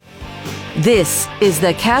This is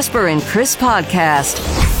the Casper and Chris podcast.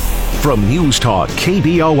 From News Talk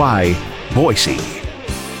KBOI, Boise.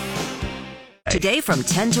 Today from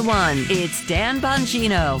 10 to 1, it's Dan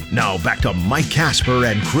Bongino. Now back to Mike Casper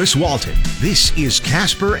and Chris Walton. This is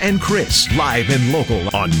Casper and Chris, live and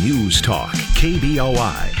local on News Talk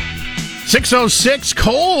KBOI. 6:06,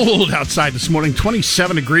 cold outside this morning,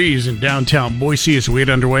 27 degrees in downtown Boise as we get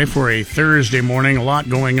underway for a Thursday morning. A lot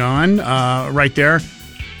going on right there.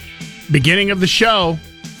 Beginning of the show,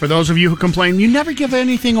 for those of you who complain, you never give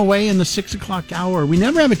anything away in the 6 o'clock hour. We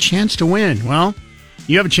never have a chance to win. Well,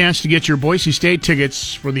 you have a chance to get your Boise State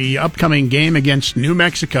tickets for the upcoming game against New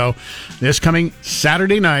Mexico this coming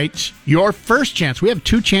Saturday night. Your first chance. We have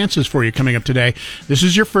two chances for you coming up today. This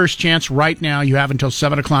is your first chance right now. You have until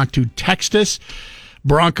 7 o'clock to text us.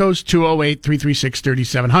 Broncos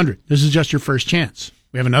 208-336-3700. This is just your first chance.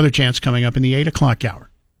 We have another chance coming up in the 8 o'clock hour.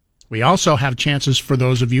 We also have chances for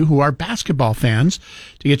those of you who are basketball fans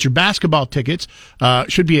to get your basketball tickets.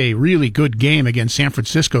 Should be a really good game against San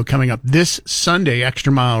Francisco coming up this Sunday,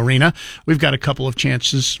 Extra Mile Arena. We've got a couple of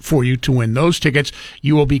chances for you to win those tickets.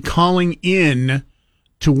 You will be calling in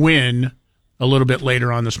to win a little bit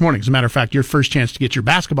later on this morning. As a matter of fact, your first chance to get your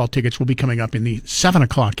basketball tickets will be coming up in the 7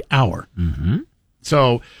 o'clock hour. Mm-hmm.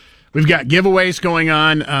 So we've got giveaways going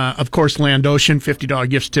on. Of course, Land Ocean, $50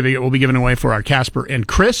 gift certificate will be given away for our Casper and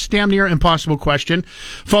Chris. Damn near impossible question.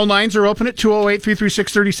 Phone lines are open at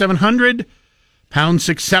 208-336-3700, pound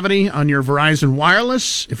 670 on your Verizon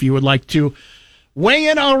Wireless. If you would like to weigh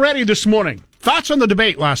in already this morning. Thoughts on the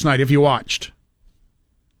debate last night if you watched?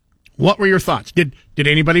 What were your thoughts? Did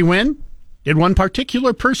anybody win? Did one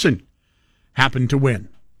particular person happen to win?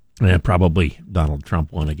 Yeah, probably Donald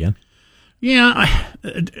Trump won again. Yeah,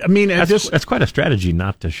 I mean, that's quite a strategy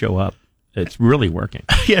not to show up. It's really working.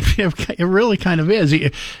 Yeah, it really kind of is.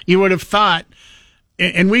 You would have thought,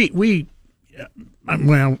 and we,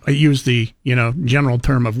 well, I use the general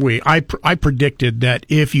term of we. I predicted that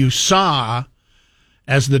if you saw,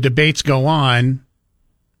 as the debates go on,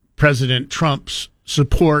 President Trump's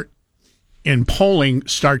support in polling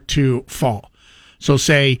start to fall. So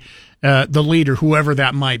say the leader, whoever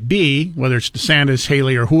that might be, whether it's DeSantis,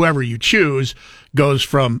 Haley, or whoever you choose, goes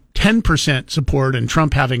from 10% support and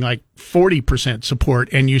Trump having like 40% support,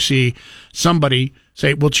 and you see somebody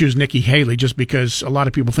say, we'll choose Nikki Haley just because a lot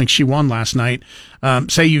of people think she won last night.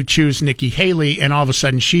 Say you choose Nikki Haley, and all of a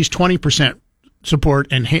sudden she's 20% support,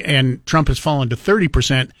 and Trump has fallen to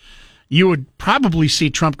 30%. You would probably see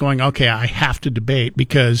Trump going, okay, I have to debate,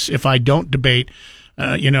 because if I don't debate,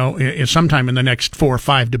 sometime in the next 4 or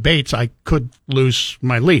 5 debates, I could lose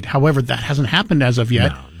my lead. However, that hasn't happened as of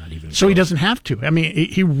yet. No, not even so he doesn't have to. I mean,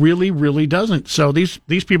 he really, really doesn't. So these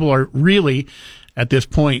people are really, at this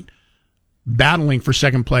point, battling for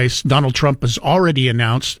second place. Donald Trump has already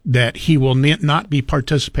announced that he will not be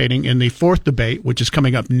participating in the 4th debate, which is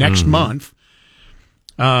coming up next month.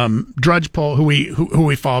 Drudge poll, who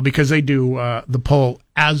we follow, because they do the poll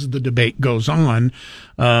as the debate goes on.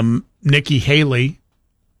 Nikki Haley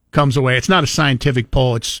comes away. It's not a scientific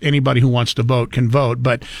poll. It's anybody who wants to vote can vote.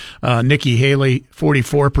 But Nikki Haley,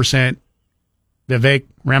 44%. Vivek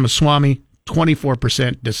Ramaswamy,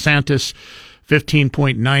 24%. DeSantis,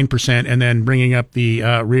 15.9%. And then bringing up the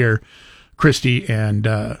rear, Christie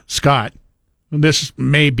and Scott. This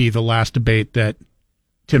may be the last debate that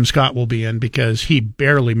Tim Scott will be in, because he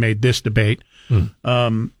barely made this debate.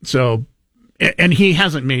 And he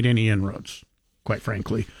hasn't made any inroads, quite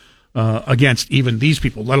frankly, against even these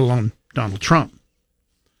people, let alone Donald Trump.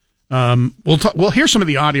 We'll hear some of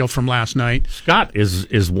the audio from last night. Scott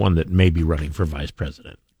is one that may be running for vice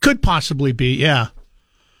president. Could possibly be, yeah.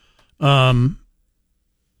 Donald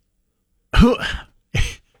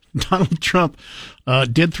Trump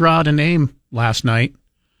did throw out a name last night,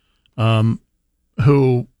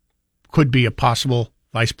 who could be a possible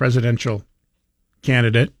vice presidential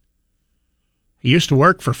candidate. He used to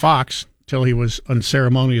work for Fox till he was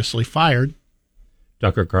unceremoniously fired.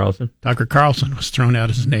 Tucker Carlson? Tucker Carlson was thrown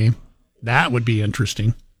out as his name. That would be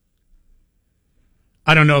interesting.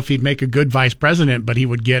 I don't know if he'd make a good vice president, but he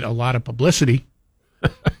would get a lot of publicity.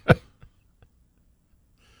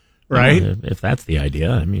 Right? Well, if that's the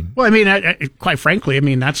idea, I mean. Well, I mean, quite frankly, I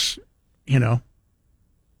mean, that's,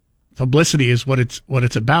 publicity is what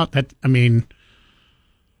it's about. That, I mean,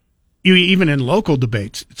 even in local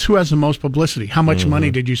debates, it's who has the most publicity. How much money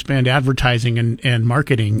did you spend advertising and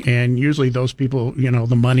marketing? And usually those people,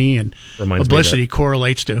 the money and publicity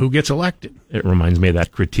correlates to who gets elected. It reminds me of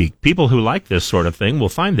that critique. People who like this sort of thing will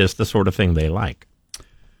find this the sort of thing they like.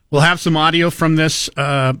 We'll have some audio from this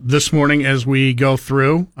morning as we go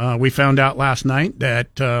through. We found out last night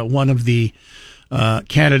that one of the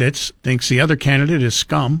candidates thinks the other candidate is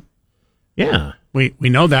scum. Yeah. We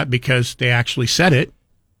know that because they actually said it.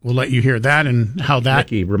 We'll let you hear that and how that...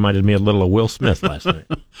 Nikki reminded me a little of Will Smith last night.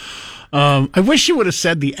 I wish she would have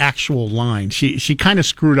said the actual line. She kind of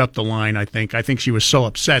screwed up the line, I think. I think she was so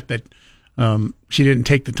upset that she didn't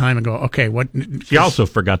take the time and go, okay, what... She also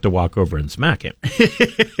forgot to walk over and smack him.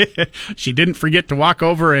 She didn't forget to walk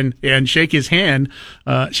over and shake his hand.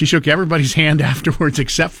 She shook everybody's hand afterwards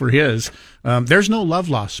except for his. There's no love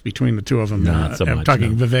lost between the two of them. Not so much, I'm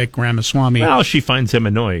talking no. Vivek Ramaswamy. Well, she finds him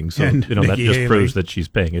annoying, so And that Nikki just Haley. proves that she's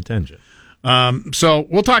paying attention. So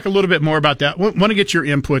we'll talk a little bit more about that. Want to get your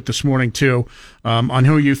input this morning, too, on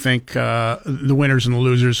who you think the winners and the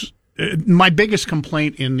losers. My biggest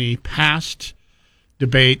complaint in the past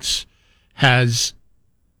debates has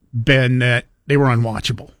been that they were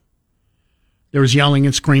unwatchable. There was yelling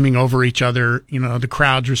and screaming over each other. You know, the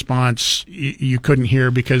crowd's response you couldn't hear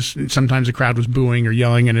because sometimes the crowd was booing or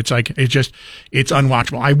yelling, and it's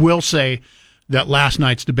unwatchable. I will say that last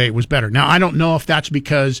night's debate was better. Now, I don't know if that's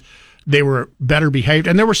because they were better behaved,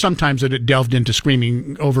 and there were some times that it delved into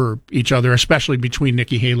screaming over each other, especially between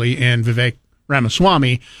Nikki Haley and Vivek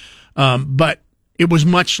Ramaswamy. But it was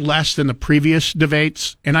much less than the previous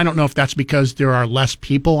debates, and I don't know if that's because there are less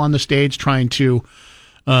people on the stage trying to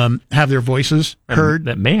have their voices heard.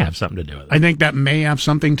 That may have something to do with it. I think that may have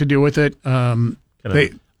something to do with it.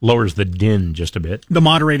 Lowers the din just a bit. The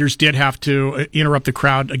moderators did have to interrupt the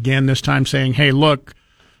crowd again this time, saying, hey, look,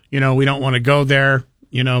 we don't want to go there.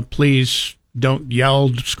 Please don't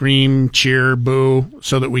yell, scream, cheer, boo,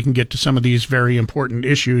 so that we can get to some of these very important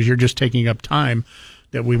issues. You're just taking up time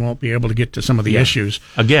that we won't be able to get to some of the issues.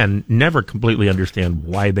 Again, never completely understand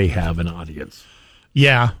why they have an audience.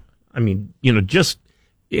 Yeah. I mean, just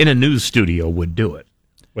in a news studio would do it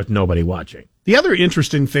with nobody watching. The other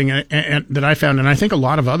interesting thing that I found, and I think a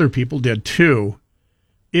lot of other people did too,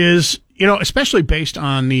 is, especially based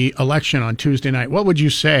on the election on Tuesday night, what would you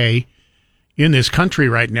say in this country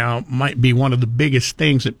right now might be one of the biggest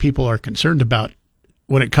things that people are concerned about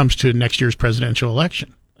when it comes to next year's presidential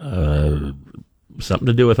election? Something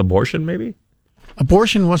to do with abortion, maybe?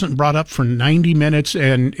 Abortion wasn't brought up for 90 minutes,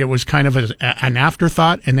 and it was kind of an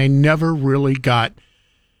afterthought, and they never really got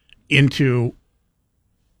into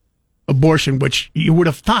abortion, which you would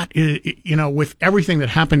have thought, with everything that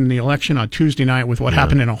happened in the election on Tuesday night, with what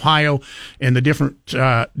happened in Ohio and the different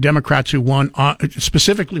Democrats who won,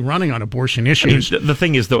 specifically running on abortion issues. I mean, the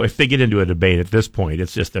thing is, though, if they get into a debate at this point,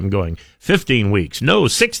 it's just them going 15 weeks, no,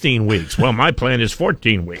 16 weeks. Well, my plan is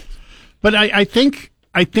 14 weeks. But I think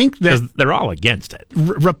that they're all against it.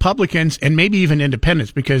 Republicans and maybe even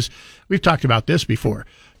independents, because we've talked about this before,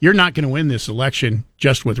 you're not going to win this election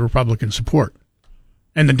just with Republican support.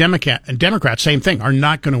 And the Democrats, same thing, are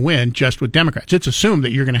not going to win just with Democrats. It's assumed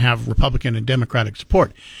that you're going to have Republican and Democratic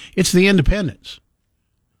support. It's the independents.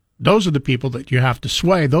 Those are the people that you have to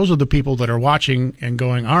sway. Those are the people that are watching and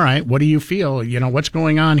going, all right, what do you feel? What's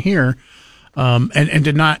going on here? And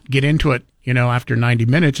to not get into it, after 90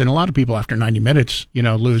 minutes. And a lot of people after 90 minutes,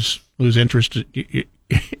 lose interest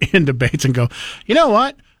in debates and go, you know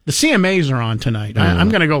what? The CMAs are on tonight. I'm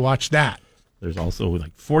going to go watch that. There's also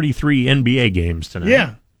like 43 NBA games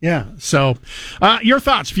tonight. Yeah. So your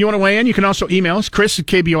thoughts, if you want to weigh in, you can also email us,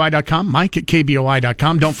 Chris@KBOI.com,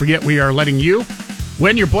 Mike@KBOI.com. Don't forget, we are letting you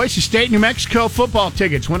win your Boise State, New Mexico football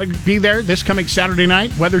tickets. Want to be there this coming Saturday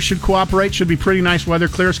night? Weather should cooperate. Should be pretty nice weather.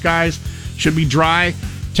 Clear skies. Should be dry.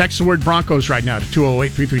 Text the word Broncos right now to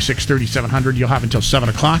 208-336-3700. You'll have until 7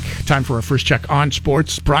 o'clock. Time for our first check on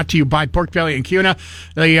sports. Brought to you by Pork Belly and Cuna,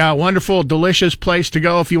 the wonderful, delicious place to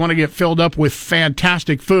go if you want to get filled up with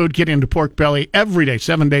fantastic food. Get into Pork Belly every day,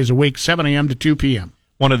 7 days a week, 7 a.m. to 2 p.m.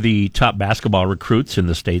 One of the top basketball recruits in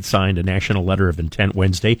the state signed a national letter of intent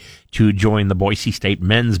Wednesday to join the Boise State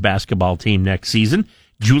men's basketball team next season.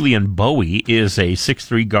 Julian Bowie is a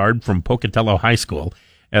 6'3" guard from Pocatello High School.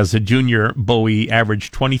 As a junior, Bowie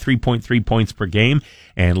averaged 23.3 points per game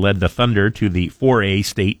and led the Thunder to the 4A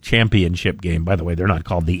state championship game. By the way, they're not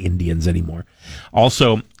called the Indians anymore.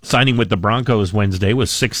 Also, signing with the Broncos Wednesday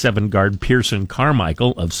was 6'7" guard Pearson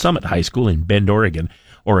Carmichael of Summit High School in Bend, Oregon,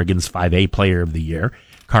 Oregon's 5A Player of the Year.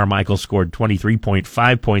 Carmichael scored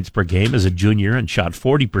 23.5 points per game as a junior and shot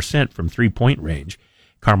 40% from three-point range.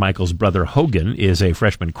 Carmichael's brother Hogan is a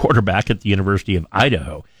freshman quarterback at the University of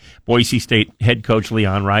Idaho. Boise State head coach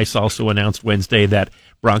Leon Rice also announced Wednesday that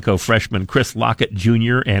Bronco freshmen Chris Lockett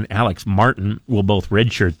Jr. and Alex Martin will both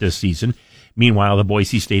redshirt this season. Meanwhile, the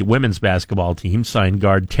Boise State women's basketball team signed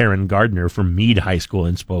guard Taryn Gardner from Meade High School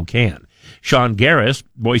in Spokane. Sean Garris,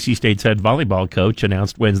 Boise State's head volleyball coach,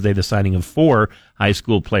 announced Wednesday the signing of 4 high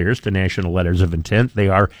school players to national letters of intent. They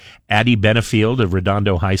are Addie Benefield of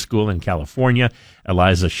Redondo High School in California,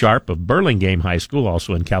 Eliza Sharp of Burlingame High School,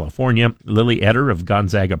 also in California, Lily Eder of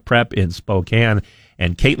Gonzaga Prep in Spokane,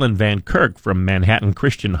 and Caitlin Van Kirk from Manhattan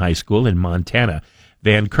Christian High School in Montana.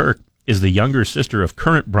 Van Kirk is the younger sister of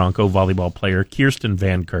current Bronco volleyball player Kirsten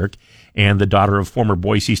Van Kirk and the daughter of former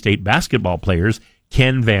Boise State basketball players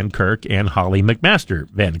Ken Van Kirk and Holly McMaster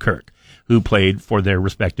Van Kirk, who played for their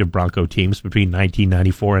respective Bronco teams between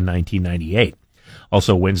 1994 and 1998.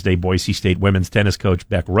 Also Wednesday, Boise State women's tennis coach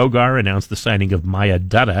Beck Rogar announced the signing of Maya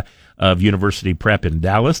Dutta of University Prep in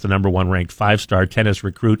Dallas, the number 1 ranked 5-star tennis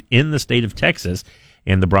recruit in the state of Texas.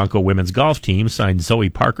 And the Bronco women's golf team signed Zoe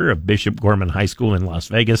Parker of Bishop Gorman High School in Las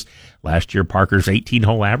Vegas. Last year, Parker's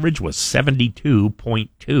 18-hole average was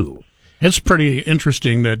 72.2. It's pretty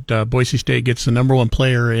interesting that Boise State gets the number 1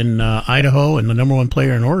 player in Idaho and the number 1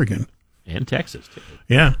 player in Oregon. And Texas, too.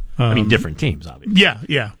 Yeah. I mean, different teams, obviously.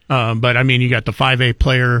 Yeah. But, I mean, you got the 5A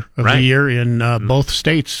player of the year in both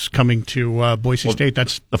states coming to Boise State.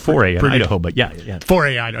 That's the 4A in Idaho, but yeah.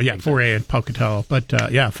 4A Idaho, yeah, 4A in Pocatello. But,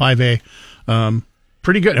 5A,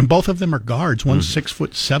 pretty good. And both of them are guards. One's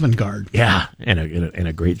 6'7" guard. Yeah, and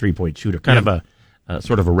a great three-point shooter. Kind of a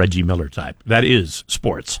sort of a Reggie Miller type. That is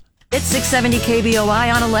sports. It's 670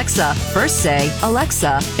 KBOI on Alexa. First say,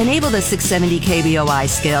 Alexa, enable the 670 KBOI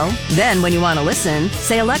skill. Then when you want to listen,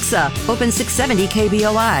 say, Alexa, open 670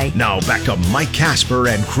 KBOI. Now back to Mike Casper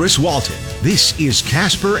and Chris Walton. This is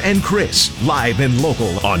Casper and Chris, live and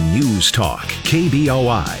local on News Talk,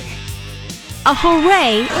 KBOI. A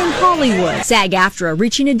hooray in Hollywood. SAG-AFTRA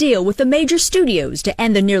reaching a deal with the major studios to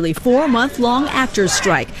end the nearly 4-month-long actors'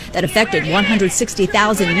 strike that affected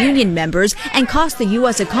 160,000 union members and cost the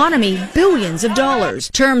U.S. economy billions of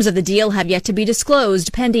dollars. Terms of the deal have yet to be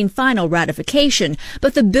disclosed pending final ratification,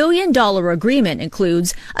 but the billion-dollar agreement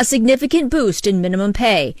includes a significant boost in minimum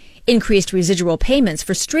pay, increased residual payments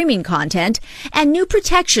for streaming content, and new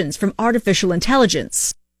protections from artificial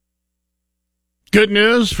intelligence. Good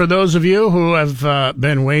news for those of you who have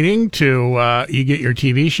been waiting to you get your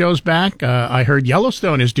TV shows back. I heard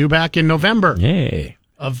Yellowstone is due back in November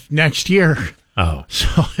of next year. Oh.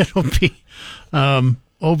 So it'll be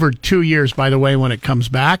over 2 years, by the way, when it comes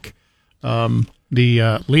back.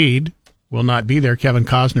 The lead will not be there. Kevin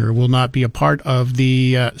Costner will not be a part of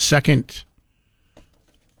the second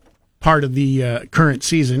part of the current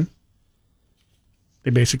season.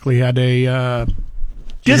 They basically had a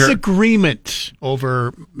disagreement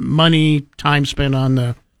over money, time spent on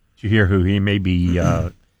the... Did you hear who he may be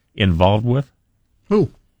involved with?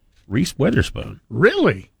 Who? Reese Witherspoon.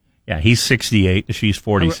 Really? Yeah, he's 68 and she's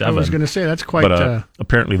 47. I was going to say, that's quite... But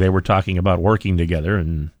apparently they were talking about working together,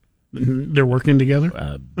 and... They're working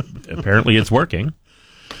together? Apparently it's working.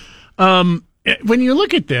 When you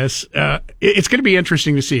look at this, it's going to be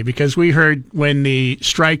interesting to see, because we heard when the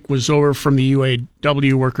strike was over from the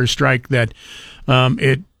UAW workers' strike that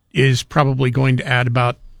it is probably going to add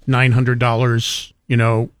about $900,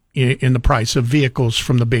 in the price of vehicles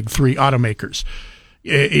from the big 3 automakers.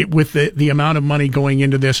 With the amount of money going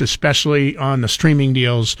into this, especially on the streaming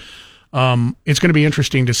deals, it's going to be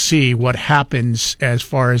interesting to see what happens as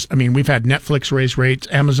far as, we've had Netflix raise rates.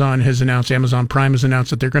 Amazon Prime has announced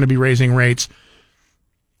that they're going to be raising rates.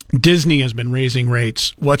 Disney has been raising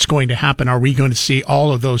rates. What's going to happen? Are we going to see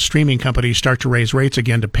all of those streaming companies start to raise rates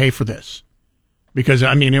again to pay for this? Because,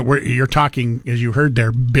 you're talking, as you heard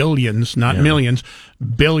there, billions, not millions,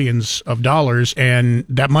 billions of dollars, and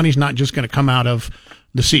that money's not just going to come out of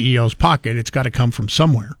the CEO's pocket. It's got to come from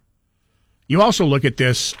somewhere. You also look at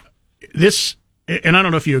this, and I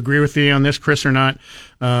don't know if you agree with me on this, Chris, or not.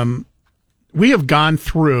 We have gone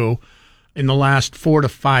through, in the last 4 to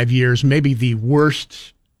 5 years, maybe the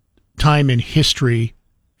worst time in history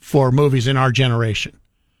for movies in our generation.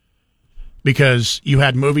 Because you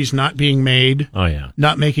had movies not being made,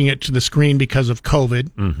 not making it to the screen because of COVID.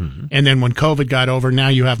 Mm-hmm. And then when COVID got over, now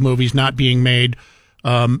you have movies not being made,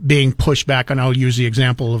 being pushed back. And I'll use the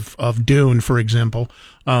example of Dune, for example,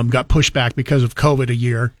 got pushed back because of COVID a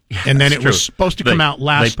year. Yeah, and then it was supposed to come out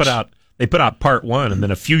last... They put out part 1, and then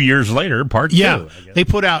a few years later, part 2. Yeah, they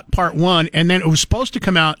put out part 1, and then it was supposed to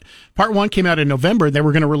come out... Part 1 came out in November. They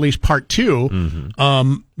were going to release part 2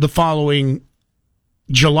 the following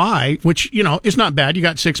July, which, is not bad. You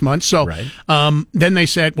got 6 months. So then they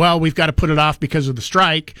said, well, we've got to put it off because of the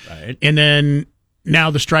strike. Right. And then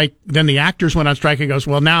now the strike, then the actors went on strike and goes,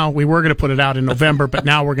 well, now we were going to put it out in November, but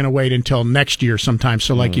now we're going to wait until next year sometime.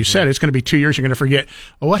 So like you said, it's going to be 2 years. You're going to forget,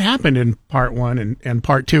 well, what happened in part 1 and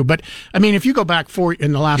part 2. But I mean, if you go back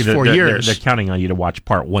in the last 4 years, they're counting on you to watch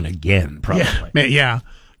part 1 again, probably. Yeah.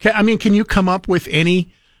 I mean, can you come up with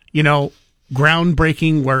any,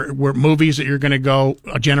 groundbreaking where movies that you're going to go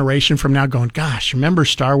a generation from now going, gosh, remember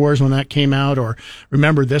Star Wars when that came out, or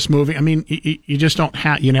remember this movie? I mean, you just don't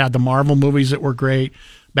have, had the Marvel movies that were great,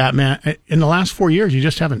 Batman. In the last 4 years, you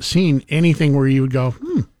just haven't seen anything where you would go,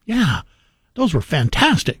 yeah, those were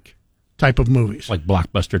fantastic type of movies. Like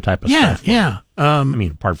blockbuster type of stuff. Yeah. I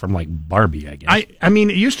mean, apart from like Barbie, I guess. I mean,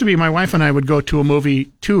 it used to be my wife and I would go to a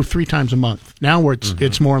movie 2 or 3 times a month. Now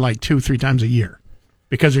it's more like 2 or 3 times a year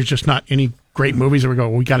because there's just not any great movies that we go,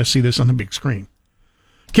 we got to see this on the big screen.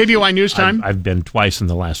 KBOI News Time. I've been twice in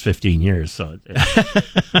the last 15 years, so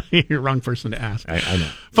you're the wrong person to ask. I know.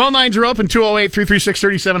 Phone lines are open,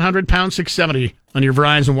 208-336-3700, pound 670 on your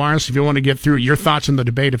Verizon Wireless. If you want to get through your thoughts on the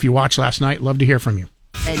debate, if you watched last night, love to hear from you.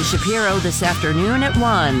 And Shapiro this afternoon at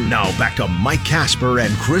 1. Now back to Mike Casper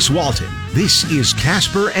and Chris Walton. This is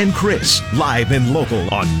Casper and Chris, live and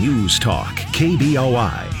local on News Talk,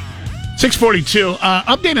 KBOI. 642.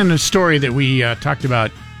 Update on a story that we talked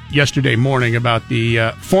about yesterday morning about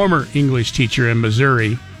the former English teacher in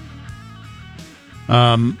Missouri.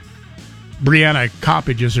 Brianna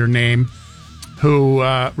Coppage is her name, who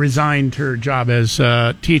resigned her job as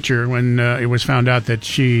a teacher when it was found out that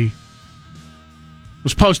she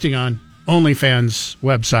was posting on OnlyFans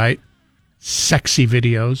website sexy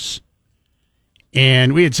videos.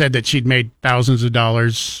 And we had said that she'd made thousands of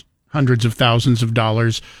dollars, hundreds of thousands of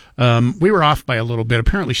dollars. We were off by a little bit.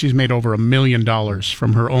 Apparently, she's made over $1 million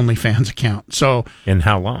from her OnlyFans account. So, in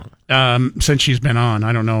how long? Since she's been on,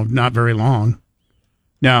 I don't know, not very long.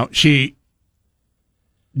 Now, she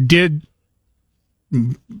did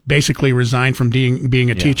basically resign from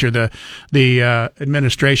being a teacher. The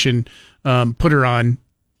administration put her on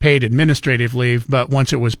paid administrative leave, but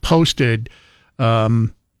once it was posted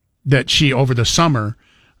that she over the summer.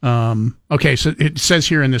 Okay, so it says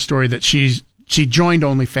here in this story that she joined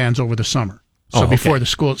OnlyFans over the summer, so before the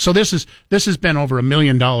school. So this has been over $1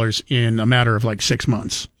 million in a matter of like 6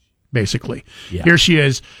 months, basically. Yeah. Here she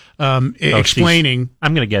is explaining.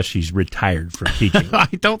 I'm going to guess she's retired from teaching. I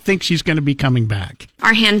don't think she's going to be coming back.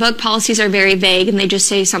 Our handbook policies are very vague, and they just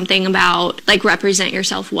say something about like represent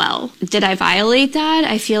yourself well. Did I violate that?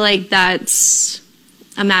 I feel like that's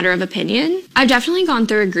a matter of opinion. I've definitely gone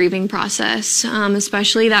through a grieving process,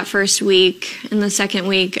 especially that first week and the second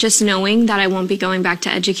week, just knowing that I won't be going back to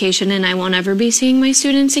education and I won't ever be seeing my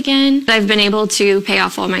students again. I've been able to pay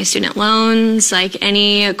off all my student loans, like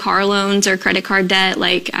any car loans or credit card debt.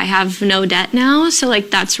 Like I have no debt now, so like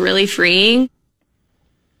that's really freeing.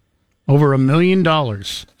 Over $1 million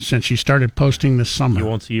since you started posting this summer. You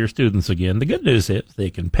won't see your students again. The good news is they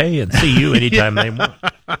can pay and see you anytime they want.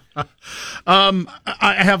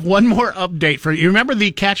 I have one more update for you. Remember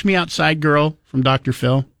the Catch Me Outside girl from Dr.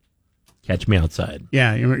 Phil? Catch Me Outside.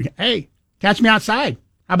 Yeah. Hey, catch me outside.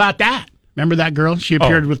 How about that? Remember that girl? She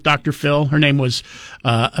appeared with Dr. Phil. Her name was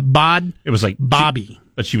Bod. It was like Bobby.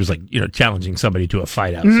 But she was like, challenging somebody to a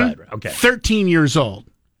fight outside. Mm-hmm. Okay. 13 years old.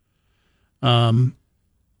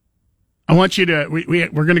 I want you to, we're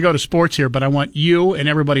going to go to sports here, but I want you and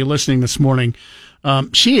everybody listening this morning.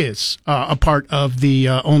 She is a part of the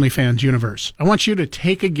OnlyFans universe. I want you to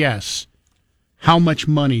take a guess how much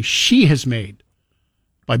money she has made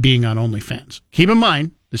by being on OnlyFans. Keep in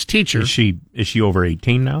mind, this teacher. Is she over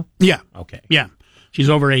 18 now? Yeah. Okay. Yeah. She's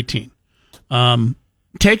over 18.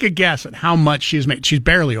 Take a guess at how much she's made. She's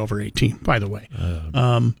barely over 18, by the way.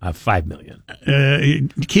 $5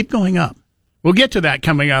 million. Keep going up. We'll get to that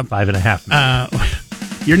coming up. $5.5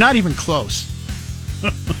 million. You're not even close.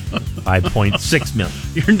 $5.6 million.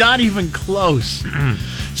 You're not even close.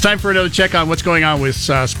 It's time for another check on what's going on with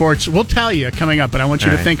sports. We'll tell you coming up, but I want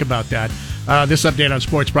you to think about that. This update on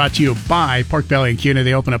sports brought to you by Pork Belly and Cuna.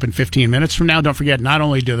 They open up in 15 minutes from now. Don't forget, not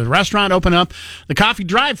only do the restaurant open up, the coffee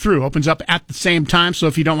drive-thru opens up at the same time. So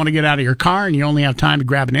if you don't want to get out of your car and you only have time to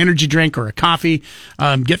grab an energy drink or a coffee,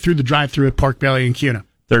 get through the drive-thru at Pork Belly and Cuna.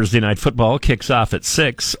 Thursday Night Football kicks off at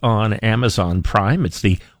 6 on Amazon Prime. It's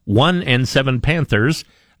the 1-7 Panthers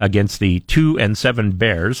against the 2-7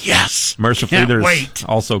 Bears. Yes! Mercifully, there's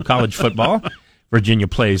also college football. Virginia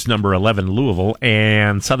plays number 11 Louisville,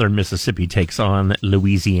 and Southern Mississippi takes on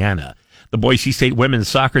Louisiana. The Boise State women's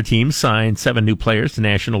soccer team signed 7 new players to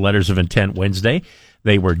national letters of intent Wednesday.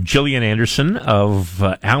 They were Jillian Anderson of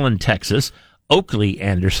Allen, Texas, Oakley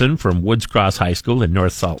Anderson from Woods Cross High School in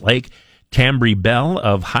North Salt Lake, Tambry Bell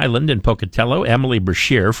of Highland and Pocatello, Emily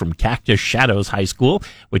Brashear from Cactus Shadows High School,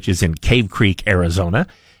 which is in Cave Creek, Arizona,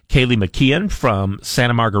 Kaylee McKeon from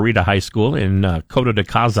Santa Margarita High School in Coto de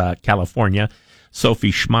Caza, California,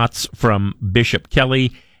 Sophie Schmatz from Bishop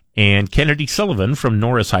Kelly, and Kennedy Sullivan from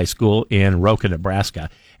Norris High School in Roca, Nebraska.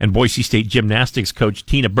 And Boise State gymnastics coach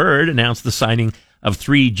Tina Bird announced the signing of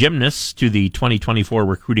 3 gymnasts to the 2024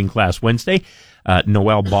 recruiting class Wednesday.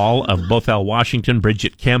 Noelle Ball of Bothell, Washington,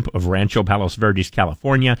 Bridget Kemp of Rancho Palos Verdes,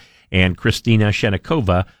 California, and Christina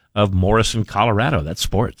Shenikova of Morrison, Colorado. That's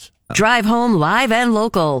sports. Drive home live and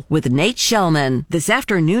local with Nate Shellman this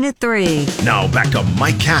afternoon at 3. Now back to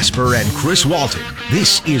Mike Casper and Chris Walton.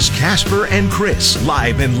 This is Casper and Chris,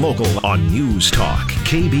 live and local on News Talk,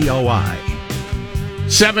 KBOI.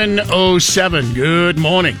 7:07. Good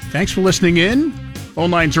morning. Thanks for listening in. Phone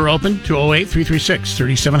lines are open,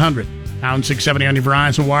 208-336-3700. Pound 670 on your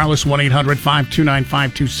Verizon Wireless,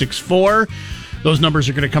 1-800-529-5264. Those numbers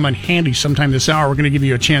are going to come in handy sometime this hour. We're going to give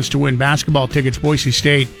you a chance to win basketball tickets. Boise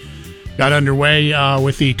State got underway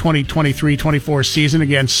with the 2023-24 season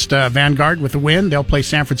against Vanguard with a win. They'll play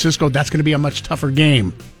San Francisco. That's going to be a much tougher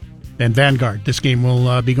game than Vanguard. This game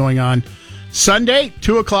will be going on Sunday,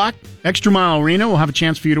 2 o'clock, Extra Mile Arena. We'll have a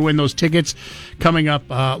chance for you to win those tickets coming up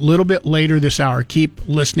a little bit later this hour. Keep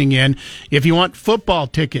listening in. If you want football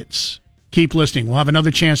tickets, keep listening. We'll have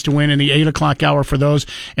another chance to win in the 8 o'clock hour for those.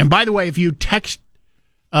 And by the way, if you text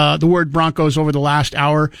the word Broncos over the last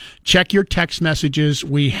hour, check your text messages.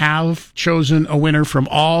 We have chosen a winner from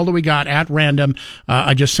all that we got at random.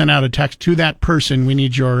 I just sent out a text to that person. We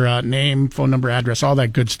need your name, phone number, address, all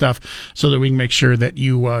that good stuff so that we can make sure that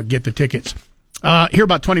you get the tickets. Here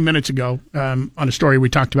about 20 minutes ago, on a story we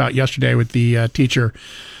talked about yesterday with the teacher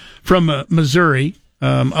from Missouri,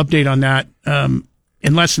 update on that.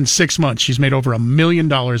 In less than 6 months, she's made over $1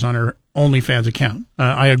 million on her OnlyFans account.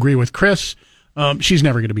 I agree with Chris. She's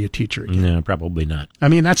never going to be a teacher again. No, probably not. I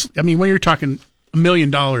mean, when you're talking $1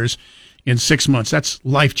 million in 6 months, that's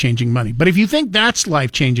life-changing money. But if you think that's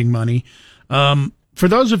life-changing money, for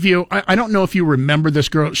those of you, I don't know if you remember this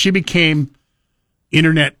girl. She became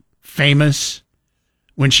internet famous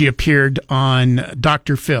when she appeared on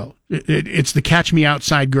Dr. Phil. It's the Catch Me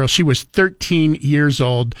Outside girl. She was 13 years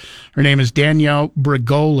old. Her name is Danielle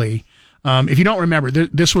Brigoli. If you don't remember,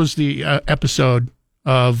 this was the episode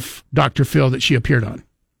of Dr. Phil that she appeared on.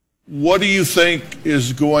 What do you think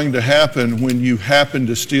is going to happen when you happen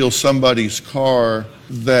to steal somebody's car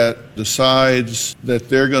that decides that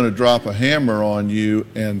they're going to drop a hammer on you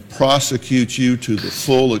and prosecute you to the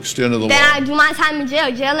full extent of the law? Then I do my time in jail.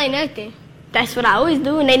 Jail ain't nothing. That's what I always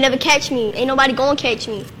do, and they never catch me. Ain't nobody gonna catch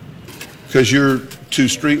me. Because you're too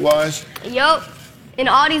streetwise? Yup. And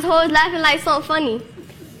all these hoes laughing like something funny.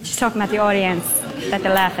 She's talking about the audience, that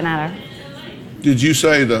they're laughing at her. Did you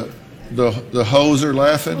say the hoes are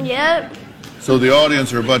laughing? Yep. So the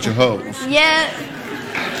audience are a bunch of hoes? Yep.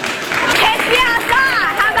 Catch me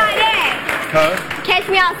outside. How about that? Huh? Catch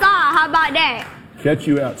me outside. How about that? Catch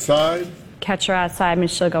you outside? Catch her outside,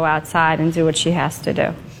 and she'll go outside and do what she has to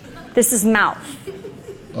do. This is mouth.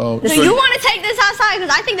 Oh, So you want to take this outside? Because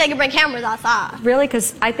I think they can bring cameras outside. Really?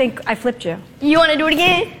 Because I think I flipped you. You want to do it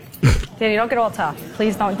again? Danny, don't get all tough.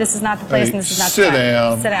 Please don't. This is not the place, Hey, and this is not the sit time.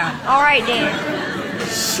 down. Sit down. All right, then.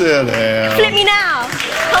 Sit down. Flip me now.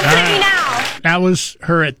 Come flip me now. That was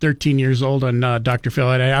her at 13 years old on Dr. Phil.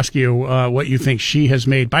 And I ask you what you think she has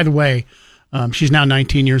made. By the way, she's now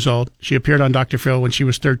 19 years old. She appeared on Dr. Phil when she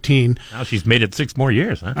was 13. Now she's made it 6 more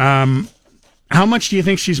years, huh? How much do you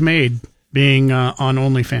think she's made being on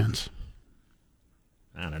OnlyFans?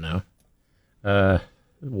 I don't know.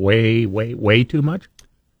 Way too much?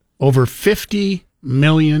 Over $50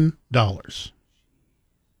 million.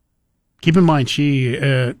 Keep in mind,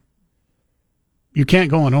 you can't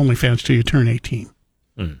go on OnlyFans till you turn 18.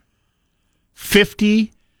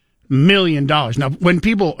 $50 million. Now, when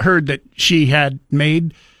people heard that she had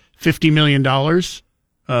made $50 million,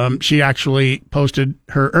 she actually posted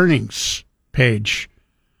her earnings page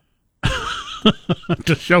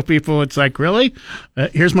to show people. It's like, really?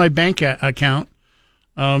 Here's my bank account.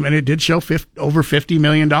 And it did show over $50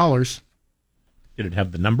 million. Did it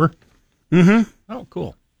have the number? Mm-hmm. Oh,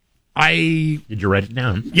 cool. Did you write it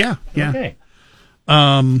down? Yeah. Okay.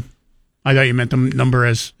 I thought you meant the number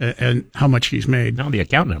as and how much she's made. No, the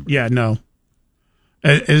account number. Yeah, no.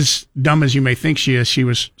 As dumb as you may think she is, she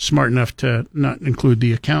was smart enough to not include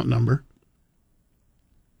the account number.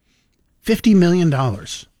 $50 million. I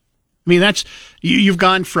mean, that's you've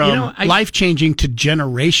gone from life-changing to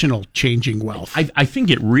generational changing wealth. I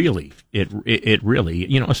think it really,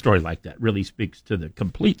 a story like that really speaks to the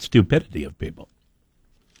complete stupidity of people.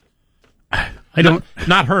 I don't.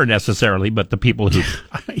 Not her necessarily, but the people who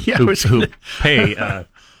who pay.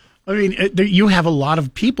 I mean, you have a lot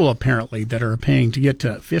of people apparently that are paying to get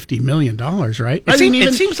to $50 million, right?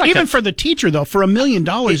 It seems like even for the teacher though, for $1 million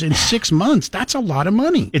in 6 months, that's a lot of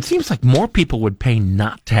money. It seems like more people would pay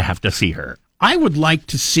not to have to see her. I would like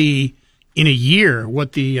to see in a year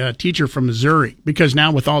what the teacher from Missouri, because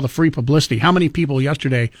now with all the free publicity, how many people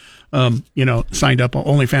yesterday, signed up on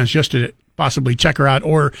OnlyFans just to possibly check her out?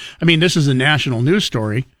 Or, I mean, this is a national news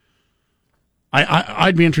story.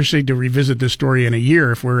 I'd be interested to revisit this story in a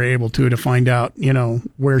year if we're able to find out,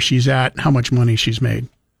 where she's at, how much money she's made.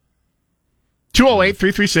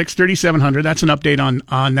 208-336-3700. That's an update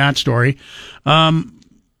on that story.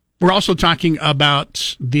 We're also talking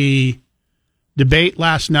about the debate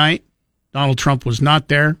last night. Donald Trump was not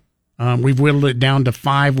there. We've whittled it down to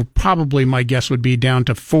 5. Probably my guess would be down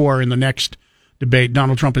to 4 in the next debate.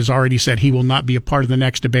 Donald Trump has already said he will not be a part of the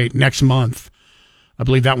next debate next month. I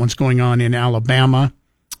believe that one's going on in Alabama.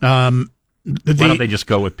 Why don't they just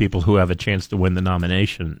go with people who have a chance to win the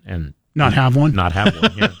nomination and not have one? Not have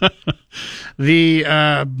one, yeah.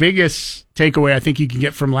 The biggest takeaway I think you can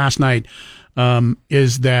get from last night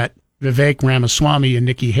is that Vivek Ramaswamy and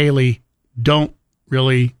Nikki Haley don't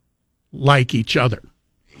really like each other.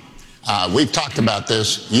 We've talked about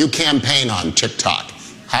this. You campaign on TikTok.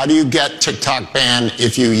 How do you get TikTok banned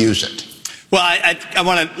if you use it? Well, I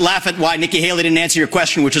want to laugh at why Nikki Haley didn't answer your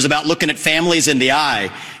question, which was about looking at families in the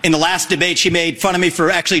eye. In the last debate, she made fun of me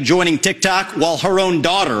for actually joining TikTok while her own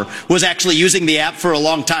daughter was actually using the app for a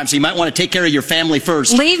long time. So you might want to take care of your family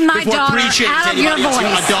first. Leave my daughter out of your voice.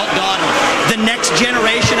 Your adult daughter. The next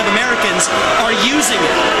generation of Americans are using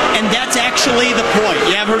it. And that's actually the point.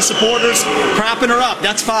 You have her supporters propping her up.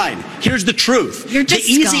 That's fine. Here's the truth. You're just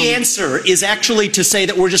the easy answer is actually to say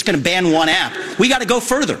that we're just going to ban one app. We got to go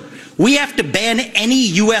further. We have to ban any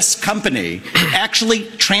U.S. company actually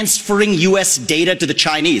transferring U.S. data to the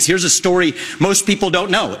Chinese. Here's a story most people don't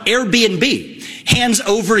know. Airbnb hands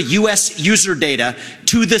over U.S. user data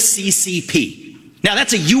to the CCP. Now,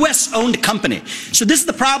 that's a U.S.-owned company. So this is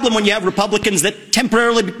the problem when you have Republicans that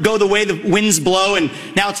temporarily go the way the winds blow, and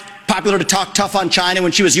now it's popular to talk tough on China.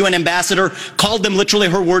 When she was UN ambassador, called them literally,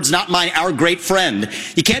 her words, not mine, our great friend.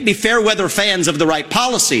 You can't be fair weather fans of the right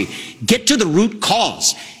policy. Get to the root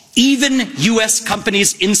cause. Even U.S.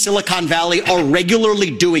 companies in Silicon Valley are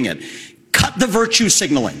regularly doing it. Cut the virtue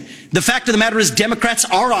signaling. The fact of the matter is Democrats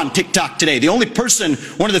are on TikTok today. The only person,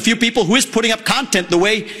 one of the few people who is putting up content the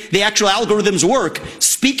way the actual algorithms work,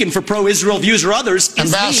 speaking for pro-Israel views or others,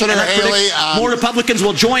 is Ambassador me. Haley, more Republicans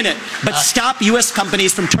will join it. But stop U.S.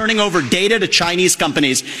 companies from turning over data to Chinese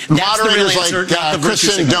companies. That's the real answer, not the virtue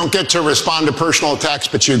Kristen signal. don't get to respond to personal attacks,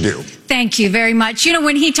 but you do. Thank you very much.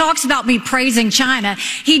 When he talks about me praising China,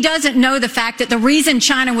 he doesn't know the fact that the reason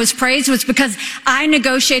China was praised was because I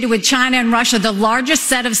negotiated with China and Russia the largest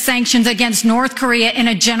set of sanctions against North Korea in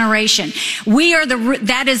a generation.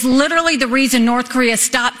 That is literally the reason North Korea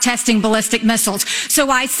stopped testing ballistic missiles. So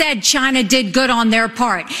I said China did good on their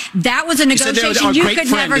part. That was a negotiation you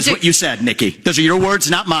could never do. Is what you said, Nikki. Those are your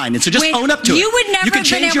words, not mine. And so just own up to it. You would never have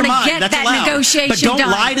been able to get that negotiation done. But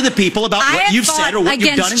don't lie to the people about what you've said or what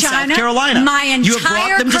you've done in South Carolina. My you have brought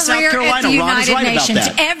entire them to South career Carolina. at the United right Nations.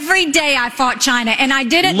 Every day I fought China, and I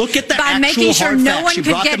did it by making sure no one could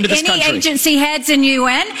get any agency heads in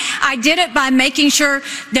UN. I did it by making sure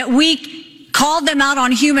that we called them out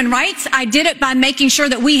on human rights. I did it by making sure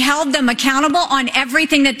that we held them accountable on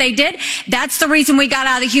everything that they did. That's the reason we got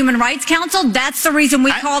out of the Human Rights Council. That's the reason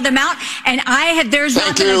we called them out. And there's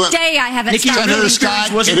not been a day I haven't stopped. Senator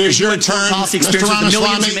Scott, it is your turn. Mr.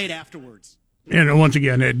 Ramaswamy. And once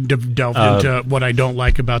again, it delved into what I don't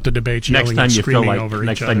like about the debates, yelling and screaming over each other.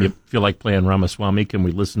 Next time you feel like playing Ramaswamy, can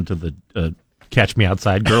we listen to the Catch Me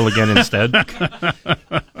Outside Girl again instead?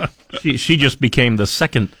 She just became the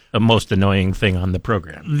second most annoying thing on the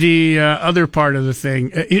program. The other part of the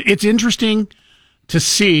thing, it's interesting to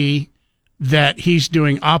see that he's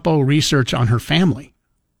doing Oppo research on her family.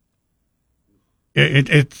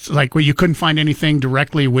 It's like, well, you couldn't find anything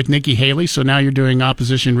directly with Nikki Haley, so now you're doing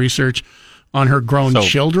opposition research on her grown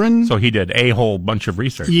children. So he did a whole bunch of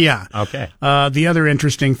research. Yeah. Okay. The other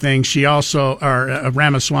interesting thing,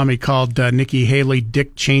 Ramaswamy called Nikki Haley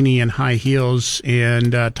Dick Cheney in high heels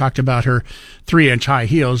and talked about her 3-inch high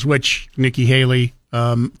heels, which Nikki Haley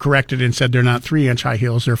corrected and said they're not 3-inch high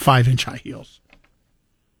heels, they're 5-inch high heels.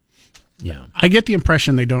 Yeah. I get the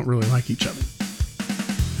impression they don't really like each other.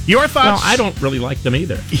 Your thoughts? Well, I don't really like them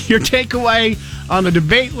either. Your takeaway on the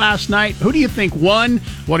debate last night. Who do you think won?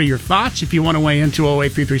 What are your thoughts? If you want to weigh in,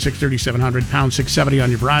 208-336-3700, pound 670 on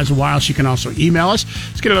your Verizon Wireless. You can also email us.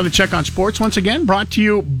 Let's get another check on sports. Once again, brought to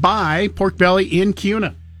you by Pork Belly in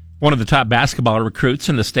Kuna. One of the top basketball recruits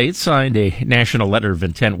in the state signed a national letter of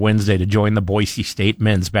intent Wednesday to join the Boise State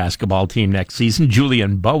men's basketball team next season.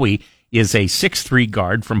 Julian Bowie is a 6'3"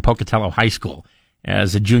 guard from Pocatello High School.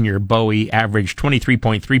 As a junior, Bowie averaged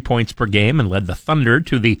 23.3 points per game and led the Thunder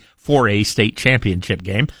to the 4A state championship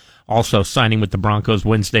game. Also signing with the Broncos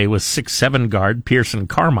Wednesday was 6'7" guard Pearson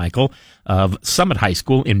Carmichael of Summit High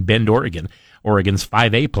School in Bend, Oregon, Oregon's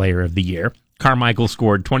 5A player of the year. Carmichael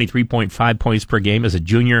scored 23.5 points per game as a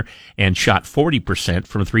junior and shot 40%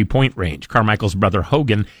 from three-point range. Carmichael's brother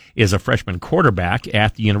Hogan is a freshman quarterback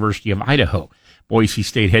at the University of Idaho. Boise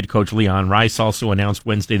State head coach Leon Rice also announced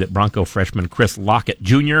Wednesday that Bronco freshman Chris Lockett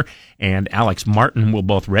Jr. and Alex Martin will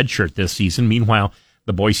both redshirt this season. Meanwhile,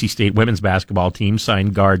 the Boise State women's basketball team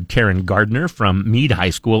signed guard Taryn Gardner from Meade High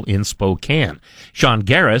School in Spokane. Sean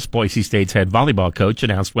Garris, Boise State's head volleyball coach,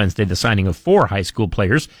 announced Wednesday the signing of 4 high school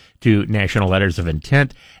players to national letters of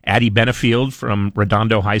intent. Addie Benefield from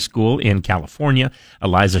Redondo High School in California,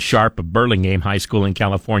 Eliza Sharp of Burlingame High School in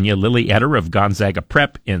California, Lily Etter of Gonzaga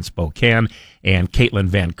Prep in Spokane, and Caitlin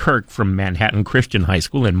Van Kirk from Manhattan Christian High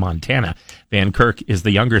School in Montana. Van Kirk is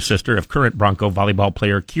the younger sister of current Bronco volleyball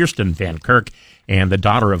player Kirsten Van Kirk and the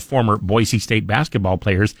daughter of former Boise State basketball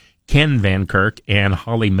players Ken Van Kirk and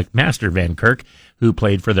Holly McMaster Van Kirk, who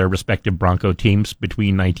played for their respective Bronco teams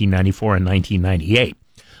between 1994 and 1998.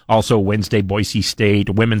 Also Wednesday, Boise State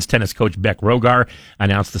women's tennis coach Beck Rogar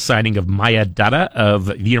announced the signing of Maya Dada of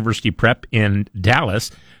the University Prep in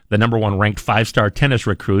Dallas, the number 1 ranked 5-star tennis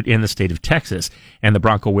recruit in the state of Texas. And the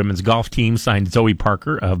Bronco women's golf team signed Zoe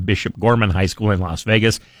Parker of Bishop Gorman High School in Las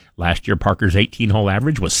Vegas. Last year, Parker's 18-hole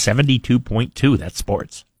average was 72.2. That's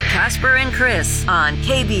sports. Casper and Chris on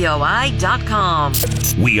KBOI.com.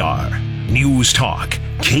 We are News Talk,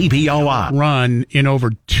 KBOI. Run in over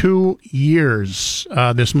 2 years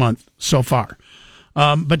this month so far.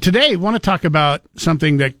 But today, I want to talk about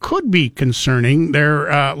something that could be concerning.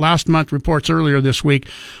 Their last month reports earlier this week,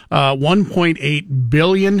 $1.8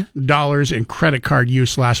 billion in credit card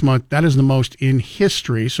use last month. That is the most in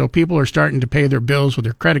history. So people are starting to pay their bills with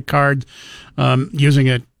their credit cards, using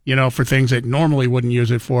it, for things that normally wouldn't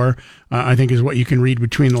use it for, I think is what you can read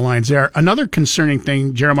between the lines there. Another concerning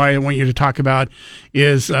thing, Jeremiah, I want you to talk about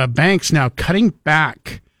is banks now cutting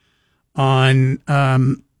back on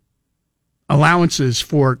allowances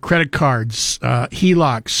for credit cards,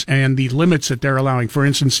 HELOCs, and the limits that they're allowing. For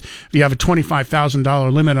instance, if you have a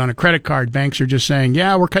 $25,000 limit on a credit card, banks are just saying,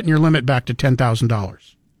 yeah, we're cutting your limit back to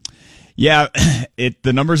 $10,000. Yeah,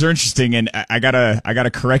 the numbers are interesting, and I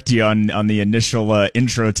gotta correct you on the initial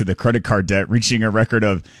intro to the credit card debt, reaching a record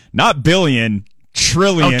of not billion,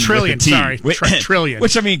 trillion. Oh, trillion. Sorry, trillion.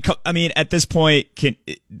 Which I mean, at this point, can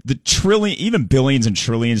the trillion, even billions and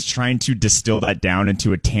trillions, trying to distill that down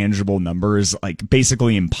into a tangible number is like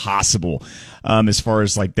basically impossible, as far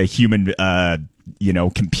as like the human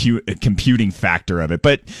computing factor of it.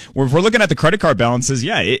 But if we're looking at the credit card balances,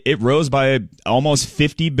 yeah, it rose by almost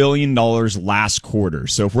 $50 billion last quarter.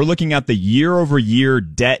 So if we're looking at the year-over-year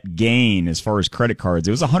debt gain as far as credit cards,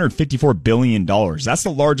 it was $154 billion. That's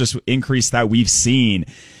the largest increase that we've seen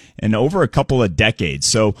in over a couple of decades.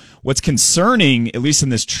 So what's concerning, at least in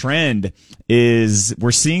this trend, is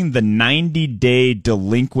we're seeing the 90-day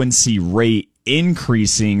delinquency rate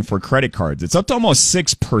increasing for credit cards. It's up to almost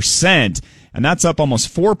 6%, and that's up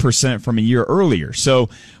almost 4% from a year earlier. So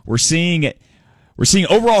we're seeing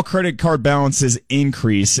overall credit card balances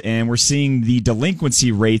increase, and we're seeing the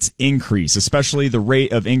delinquency rates increase, especially the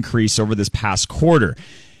rate of increase over this past quarter.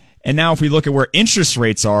 And now if we look at where interest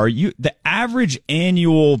rates are, the average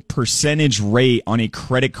annual percentage rate on a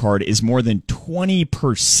credit card is more than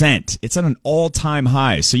 20%. It's at an all-time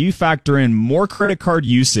high. So you factor in more credit card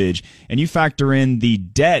usage and you factor in the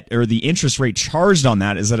debt or the interest rate charged on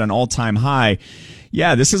that is at an all-time high.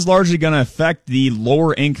 Yeah, this is largely going to affect the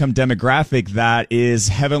lower income demographic that is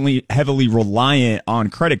heavily reliant on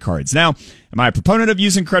credit cards. Now, am I a proponent of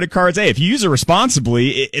using credit cards? Hey, if you use it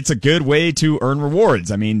responsibly, it's a good way to earn rewards.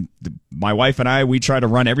 I mean, my wife and I, we try to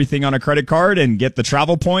run everything on a credit card and get the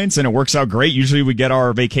travel points, and it works out great. Usually we get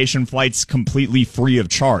our vacation flights completely free of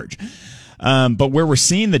charge. But where we're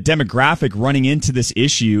seeing the demographic running into this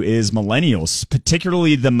issue is millennials,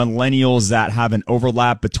 particularly the millennials that have an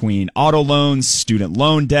overlap between auto loans, student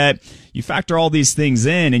loan debt. You factor all these things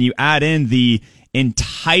in and you add in the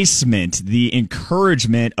enticement, the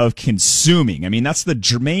encouragement of consuming. I mean, that's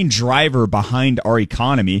the main driver behind our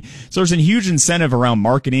economy. So there's a huge incentive around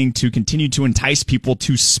marketing to continue to entice people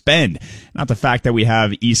to spend. Not the fact that we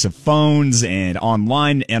have ease of phones and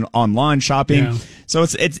online shopping. Yeah. So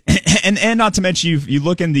it's and not to mention if you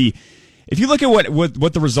look at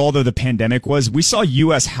what the result of the pandemic was, we saw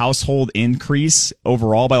U.S. household increase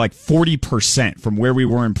overall by like 40% from where we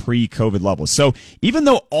were in pre-COVID levels. So even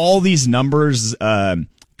though all these numbers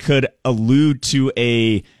could allude to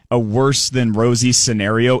a worse than rosy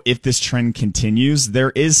scenario if this trend continues,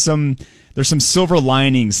 there's some silver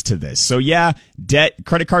linings to this. So yeah,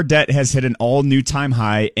 credit card debt has hit an all new time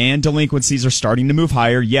high and delinquencies are starting to move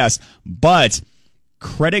higher. Yes, but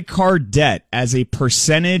credit card debt as a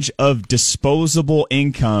percentage of disposable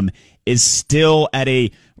income is still at a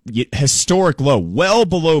historic low, well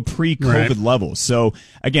below pre-COVID levels. So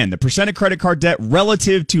again, the percent of credit card debt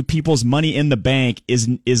relative to people's money in the bank is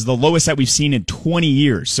the lowest that we've seen in 20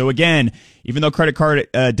 years. So again, even though credit card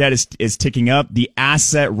debt is ticking up, the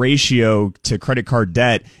asset ratio to credit card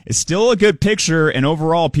debt is still a good picture, and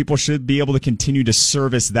overall, people should be able to continue to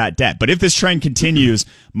service that debt. But if this trend continues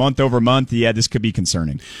month over month, yeah, this could be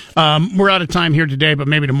concerning. We're out of time here today, but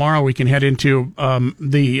maybe tomorrow we can head into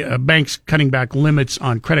the banks cutting back limits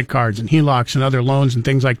on credit cards and HELOCs and other loans and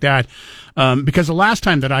things like that. Because the last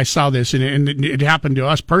time that I saw this, and it happened to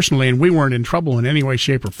us personally, and we weren't in trouble in any way,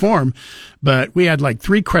 shape, or form, but we had like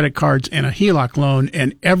 3 credit cards and a HELOC loan,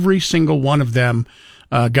 and every single one of them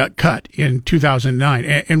got cut in 2009.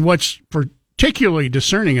 And what's particularly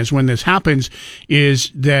discerning is when this happens is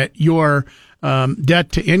that your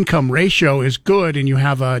debt to income ratio is good and you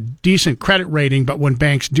have a decent credit rating, but when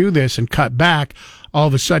banks do this and cut back, all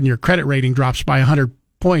of a sudden your credit rating drops by 100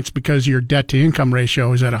 points because your debt to income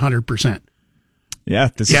ratio is at 100%. Yeah,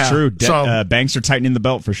 this is true. Banks are tightening the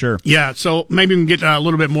belt for sure. Yeah, so maybe we can get a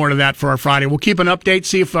little bit more to that for our Friday. We'll keep an update,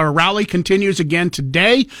 see if our rally continues again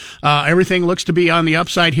today. Everything looks to be on the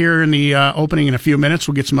upside here in the opening in a few minutes.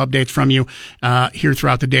 We'll get some updates from you here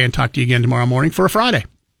throughout the day and talk to you again tomorrow morning for a Friday.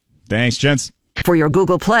 Thanks, gents. For your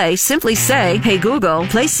Google Play, simply say, "Hey Google,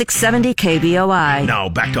 play 670 KBOI." Now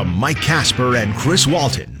back to Mike Casper and Chris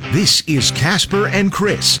Walton. This is Casper and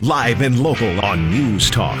Chris, live and local on News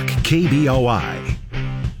Talk KBOI.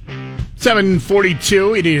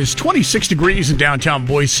 7:42. It is 26 degrees in downtown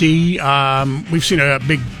Boise. We've seen a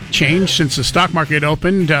big change since the stock market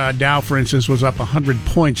opened. Dow, for instance, was up 100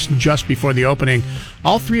 points just before the opening.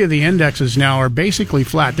 All 3 of the indexes now are basically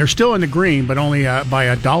flat. They're still in the green, but only by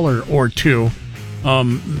 $1 or $2.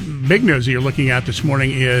 Big news that you're looking at this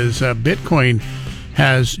morning is Bitcoin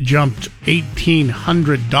has jumped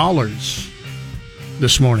 $1,800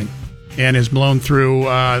 this morning and has blown through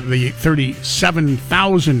the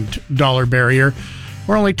 $37,000 barrier.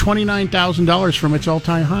 We're only $29,000 from its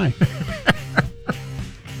all-time high.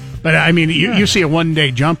 But, I mean, you see a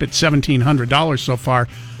one-day jump at $1,700 so far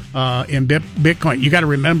in Bitcoin. You got to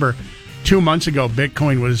remember, 2 months ago,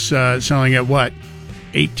 Bitcoin was selling at what?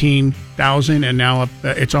 18,000, and now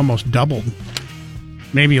it's almost doubled.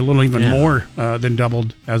 Maybe a little even more than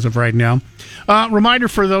doubled as of right now. Reminder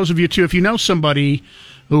for those of you, too, if you know somebody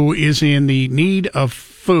who is in the need of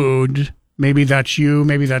food, maybe that's you,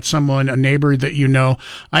 maybe that's someone, a neighbor that you know,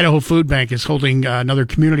 Idaho Food Bank is holding another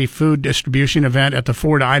community food distribution event at the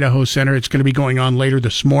Ford Idaho Center. It's going to be going on later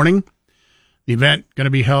this morning. The event going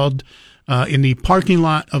to be held in the parking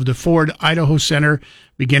lot of the Ford Idaho Center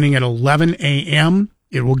beginning at 11 a.m.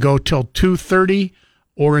 It will go till 2:30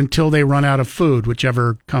 or until they run out of food,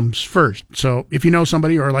 whichever comes first. So if you know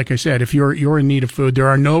somebody, or like I said, if you're in need of food, there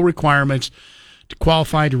are no requirements to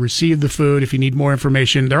qualify to receive the food. If you need more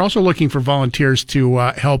information, they're also looking for volunteers to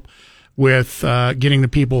help with getting the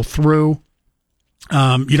people through.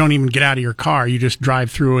 You don't even get out of your car. You just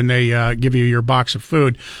drive through and they give you your box of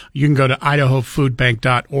food. You can go to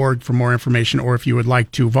idahofoodbank.org for more information, or if you would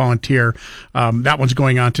like to volunteer. That one's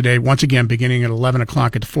going on today, once again, beginning at 11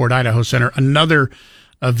 o'clock at the Ford Idaho Center. Another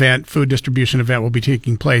event, food distribution event, will be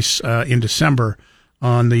taking place in December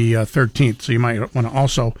on the 13th. So you might want to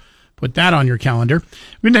also put that on your calendar.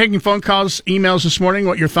 We've been taking phone calls, emails this morning,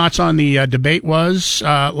 what your thoughts on the debate was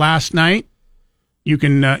last night. You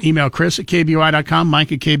can email Chris at KBOI.com,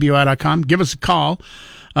 Mike at KBOI.com. Give us a call.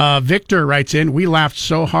 Victor writes in, "We laughed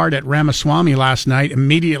so hard at Ramaswamy last night.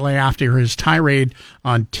 Immediately after his tirade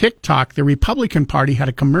on TikTok, the Republican Party had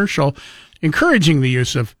a commercial encouraging the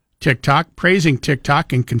use of TikTok, praising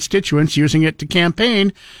TikTok and constituents using it to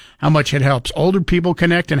campaign, how much it helps older people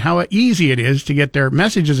connect and how easy it is to get their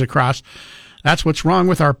messages across. That's what's wrong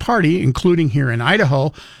with our party, including here in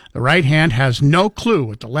Idaho. The right hand has no clue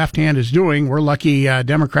what the left hand is doing. We're lucky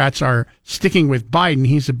Democrats are sticking with Biden.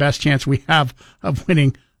 He's the best chance we have of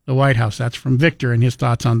winning the White House. That's from Victor and his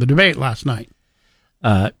thoughts on the debate last night.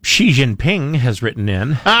 Xi Jinping has written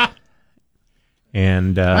in.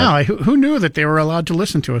 And wow, who knew that they were allowed to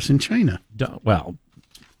listen to us in China? Well,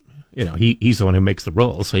 he's the one who makes the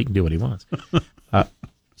rules, so he can do what he wants.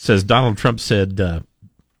 Says Donald Trump said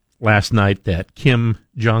last night that Kim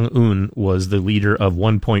Jong-un was the leader of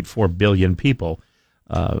 1.4 billion people.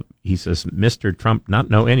 He says, Mr. Trump not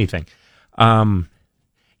know anything.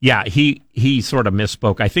 Yeah, he sort of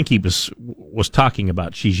misspoke. I think he was talking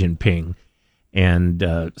about Xi Jinping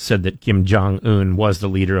and said that Kim Jong-un was the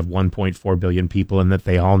leader of 1.4 billion people and that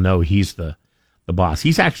they all know he's the boss.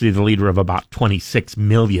 He's actually the leader of about 26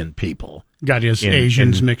 million people. Got his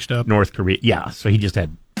Asians mixed up. North Korea. Yeah, so he just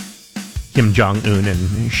had Kim Jong-un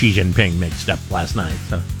and Xi Jinping mixed up last night.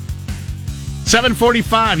 So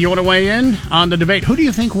 7:45, you want to weigh in on the debate? Who do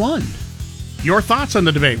you think won? Your thoughts on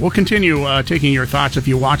the debate. We'll continue taking your thoughts. If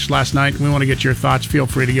you watched last night and we want to get your thoughts, feel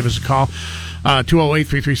free to give us a call.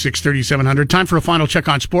 208-336-3700. Time for a final check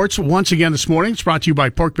on sports. Once again this morning, it's brought to you by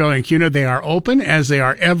Pork Belly and Cuna. They are open as they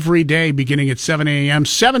are every day, beginning at 7 a.m.,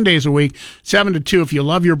 7 days a week, 7 to 2. If you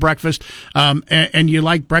love your breakfast and you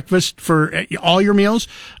like breakfast for all your meals,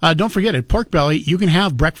 don't forget, at Pork Belly, you can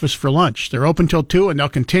have breakfast for lunch. They're open till 2, and they'll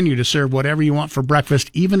continue to serve whatever you want for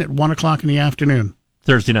breakfast, even at 1 o'clock in the afternoon.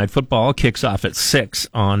 Thursday Night Football kicks off at 6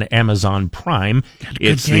 on Amazon Prime.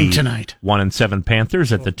 It's game tonight. 1-7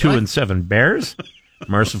 Panthers at the 2-7 Bears.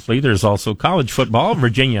 Mercifully, there's also college football.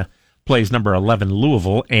 Virginia plays number 11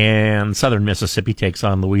 Louisville, and Southern Mississippi takes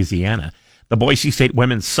on Louisiana. The Boise State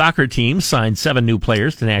women's soccer team signed 7 new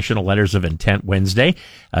players to national letters of intent Wednesday.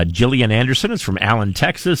 Jillian Anderson is from Allen,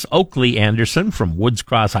 Texas. Oakley Anderson from Woods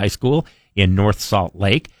Cross High School in North Salt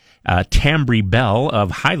Lake. Tambry Bell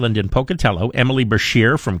of Highland in Pocatello, Emily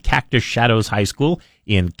Bashir from Cactus Shadows High School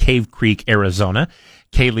in Cave Creek, Arizona,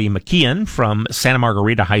 Kaylee McKeon from Santa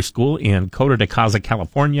Margarita High School in Coto de Caza,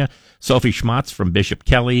 California, Sophie Schmatz from Bishop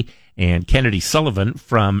Kelly, and Kennedy Sullivan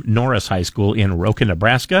from Norris High School in Roca,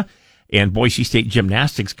 Nebraska. And Boise State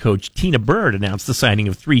gymnastics coach Tina Bird announced the signing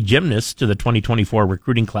of 3 gymnasts to the 2024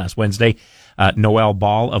 recruiting class Wednesday. Noelle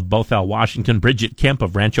Ball of Bothell, Washington, Bridget Kemp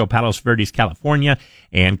of Rancho Palos Verdes, California,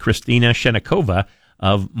 and Christina Shenikova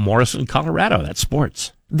of Morrison, Colorado. That's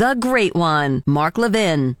sports. The Great One, Mark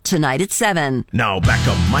Levin, tonight at 7. Now back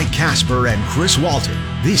to Mike Casper and Chris Walton.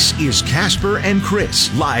 This is Casper and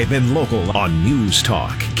Chris, live and local on News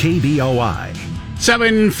Talk, KBOI.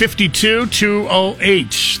 752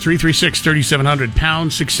 208 336 3700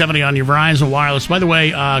 pound 670 on your Verizon Wireless. By the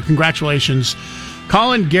way, congratulations.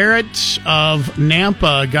 Colin Garrett of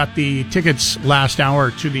Nampa got the tickets last hour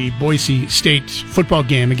to the Boise State football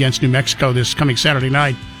game against New Mexico this coming Saturday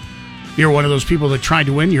night. If you're one of those people that tried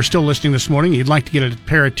to win, you're still listening this morning, you'd like to get a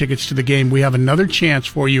pair of tickets to the game, we have another chance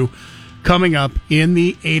for you coming up in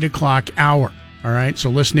the 8 o'clock hour. All right, so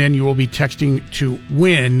listen in. You will be texting to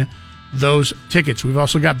win those tickets. We've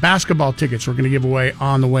also got basketball tickets we're going to give away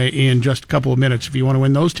on the way in just a couple of minutes. If you want to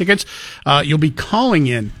win those tickets, you'll be calling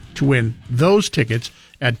in to win those tickets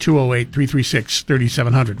at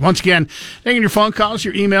 208-336-3700. Once again, taking your phone calls,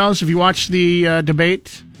 your emails. If you watched the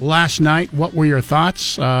debate last night, what were your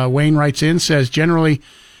thoughts? Wayne writes in, says, generally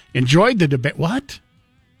enjoyed the debate. What?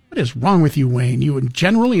 What is wrong with you, Wayne? You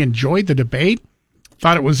generally enjoyed the debate?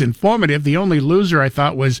 Thought it was informative. The only loser I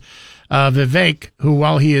thought was Vivek, who,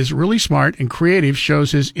 while he is really smart and creative,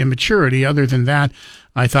 shows his immaturity. Other than that,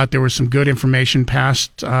 I thought there was some good information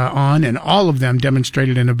passed on, and all of them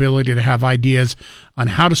demonstrated an ability to have ideas on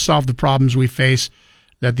how to solve the problems we face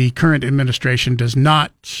that the current administration does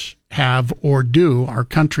not have or do. Our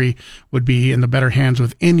country would be in the better hands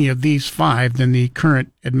with any of these 5 than the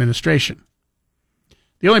current administration.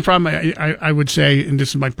 The only problem I would say, and this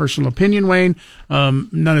is my personal opinion, Wayne,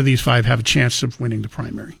 none of these 5 have a chance of winning the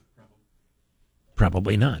primary.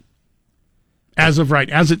 Probably not. As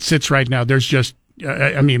it sits right now, there's just,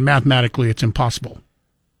 mathematically, it's impossible.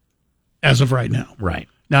 As of right now. Right.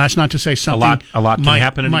 Now, that's not to say something a lot can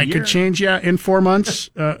happen in a year. Could change, in 4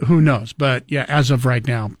 months. Who knows? But, yeah, as of right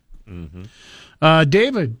now. Mm-hmm.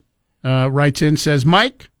 David writes in, says,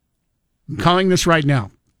 Mike, I'm calling this right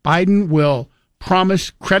now. Biden will promise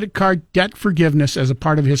credit card debt forgiveness as a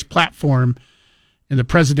part of his platform in the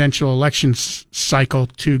presidential election cycle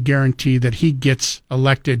to guarantee that he gets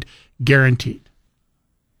elected, guaranteed.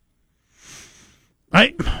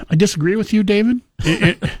 I disagree with you, David.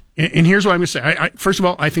 And here's what I'm going to say. First of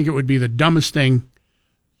all, I think it would be the dumbest thing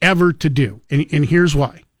ever to do. And here's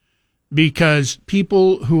why. because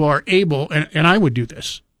people who are able, and I would do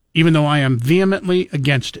this, even though I am vehemently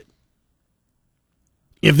against it.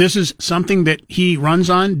 If this is something that he runs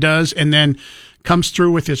on, does, and then comes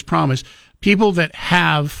through with his promise, people that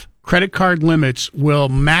have credit card limits will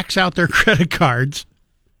max out their credit cards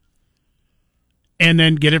and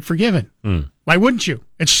then get it forgiven. Why wouldn't you?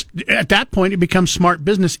 It's at that point, it becomes smart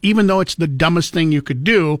business, even though it's the dumbest thing you could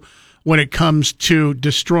do when it comes to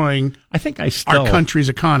destroying our country's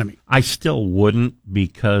economy. I still wouldn't,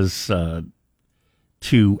 because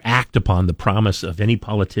to act upon the promise of any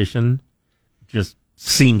politician just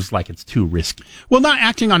seems like it's too risky. Well, not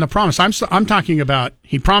acting on the promise. I'm talking about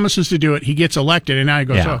he promises to do it, he gets elected, and now he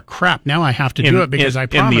goes, oh, crap, now I have to do it because I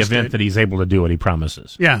promised in the event that he's able to do what he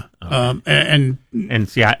promises. Yeah. And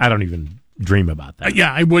see, I don't even dream about that.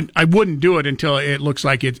 Yeah, I wouldn't do it until it looks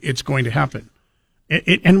like it's going to happen.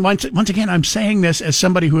 And once again, I'm saying this as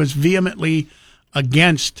somebody who is vehemently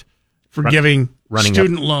against forgiving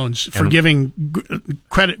student loans, forgiving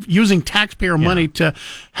credit, using taxpayer money to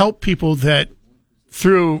help people that,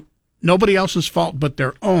 through nobody else's fault but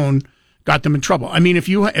their own, got them in trouble. I mean, if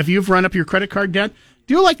you've run up your credit card debt,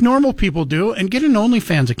 do like normal people do and get an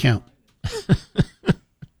OnlyFans account.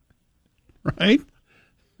 Right?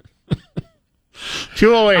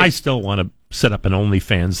 208. I still want to set up an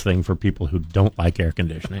OnlyFans thing for people who don't like air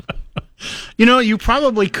conditioning. You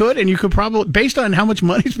probably could, and you could probably, based on how much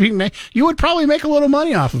money is being made, you would probably make a little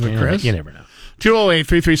money off of it, Chris. You never know.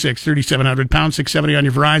 208-336-3700, pound 670 on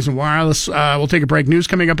your Verizon Wireless. We'll take a break. News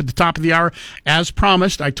coming up at the top of the hour. As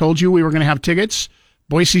promised, I told you we were going to have tickets.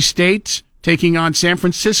 Boise State taking on San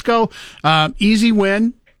Francisco. Easy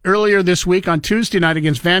win earlier this week on Tuesday night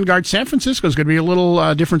against Vanguard. San Francisco is going to be a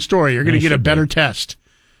little different story. You're going to get a better test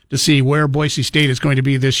to see where Boise State is going to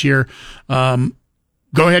be this year.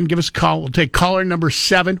 Go ahead and give us a call. We'll take caller number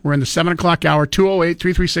 7. We're in the 7 o'clock hour,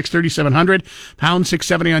 208-336-3700, pound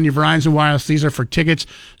 670 on your Verizon Wireless. These are for tickets.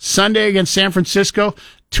 Sunday against San Francisco,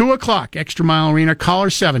 2 o'clock, Extra Mile Arena. Caller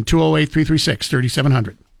 7,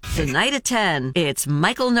 208-336-3700. Tonight at 10, it's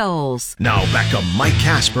Michael Knowles. Now back to Mike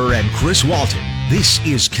Casper and Chris Walton. This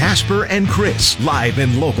is Casper and Chris, live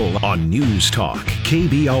and local on News Talk,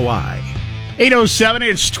 KBOI. 8:07,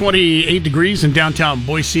 it's 28 degrees in downtown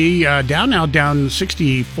Boise. Down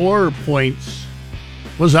 64 points.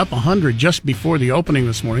 Was up 100 just before the opening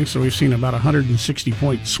this morning, so we've seen about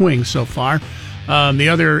 160-point swing so far. The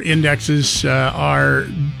other indexes are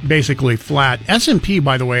basically flat. S&P,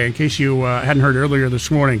 by the way, in case you hadn't heard earlier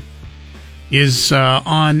this morning, is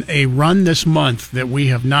on a run this month that we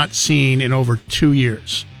have not seen in over 2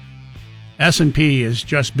 years. S&P has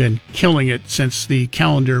just been killing it since the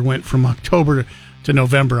calendar went from October to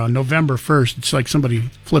November. On November 1st, it's like somebody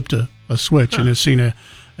flipped a switch and has seen an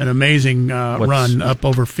amazing run up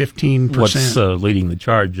over 15%. What's leading the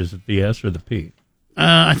charge? Is it the S or the P?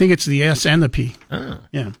 I think it's the S and the P.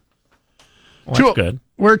 Yeah. Well, that's good.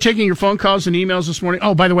 We're taking your phone calls and emails this morning.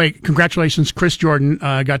 Oh, by the way, congratulations. Chris Jordan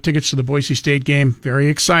got tickets to the Boise State game. Very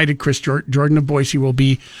excited. Chris Jordan of Boise will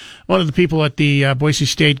be one of the people at the Boise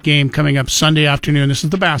State game coming up Sunday afternoon. This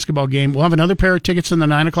is the basketball game. We'll have another pair of tickets in the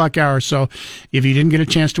 9 o'clock hour. So if you didn't get a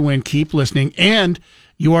chance to win, keep listening. And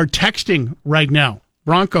you are texting right now.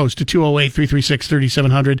 Broncos to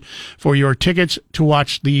 208-336-3700 for your tickets to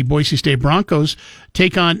watch the Boise State Broncos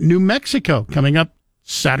take on New Mexico coming up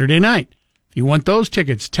Saturday night. If you want those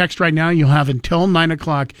tickets, text right now. You'll have until 9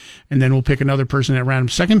 o'clock, and then we'll pick another person at random.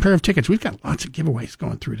 Second pair of tickets. We've got lots of giveaways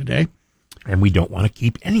going through today. And we don't want to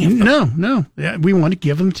keep any of them. No. Yeah, we want to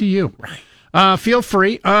give them to you. Right. Feel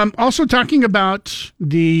free. Also talking about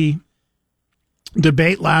the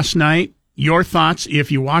debate last night. Your thoughts,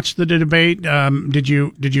 if you watched the debate, did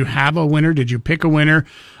you have a winner? Did you pick a winner?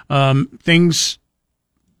 Things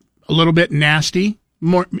a little bit nasty,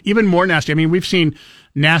 even more nasty. I mean, we've seen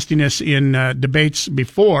nastiness in debates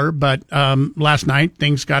before, but last night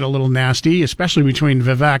things got a little nasty, especially between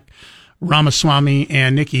Vivek Ramaswamy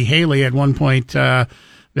and Nikki Haley. At one point,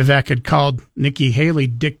 Vivek had called Nikki Haley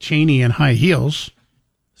Dick Cheney in high heels.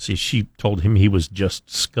 See, she told him he was just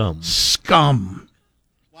scum. Scum.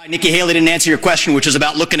 Nikki Haley didn't answer your question, which was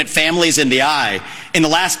about looking at families in the eye. In the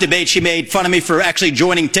last debate, she made fun of me for actually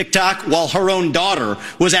joining TikTok while her own daughter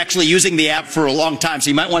was actually using the app for a long time. So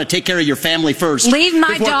you might want to take care of your family first. Leave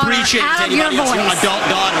my daughter out of your voice. Your adult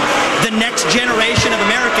daughter. The next generation of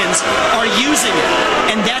Americans are using it.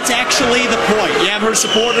 And that's actually the point. You have her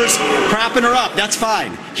supporters propping her up. That's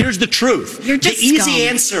fine. Here's the truth. You're just the easy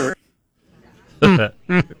answer.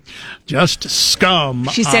 Just scum.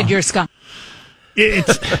 She said you're scum.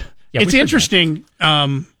 It's interesting.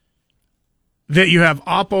 that you have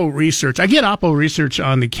Oppo research. I get Oppo research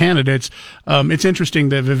on the candidates. It's interesting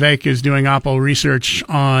that Vivek is doing Oppo research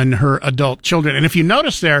on her adult children. And if you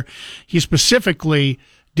notice there, he specifically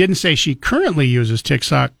didn't say she currently uses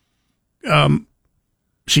TikTok.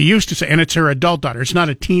 She used to say, and it's her adult daughter. It's not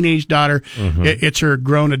a teenage daughter. Mm-hmm. It's her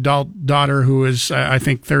grown adult daughter who is, I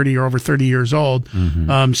think, 30 or over 30 years old,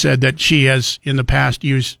 said that she has in the past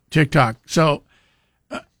used TikTok. So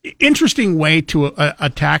interesting way to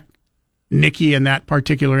attack Nikki in that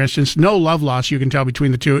particular instance. No love loss, you can tell,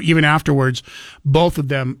 between the two. Even afterwards, both of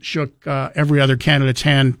them shook every other candidate's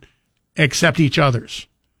hand except each other's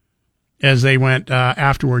as they went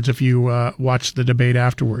afterwards, if you watched the debate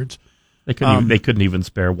afterwards. They couldn't even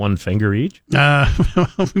spare one finger each?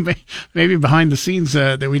 Maybe behind the scenes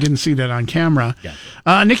that we didn't see that on camera.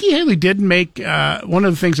 Gotcha. Nikki Haley did make, one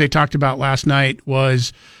of the things they talked about last night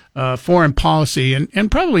was foreign policy,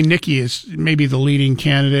 and probably Nikki is maybe the leading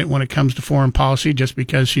candidate when it comes to foreign policy, just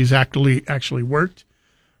because she's actually worked,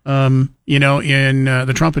 in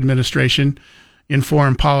the Trump administration in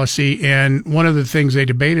foreign policy. And one of the things they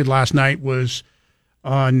debated last night was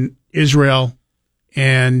on Israel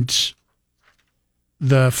and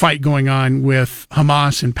the fight going on with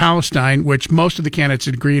Hamas in Palestine, which most of the candidates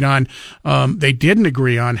had agreed on. They didn't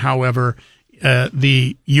agree on, however,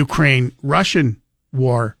 the Ukraine-Russian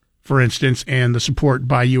war, for instance, and the support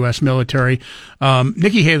by U.S. military.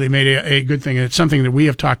 Nikki Haley made a good thing, and it's something that we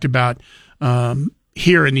have talked about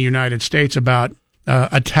here in the United States about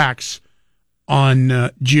attacks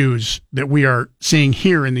on Jews that we are seeing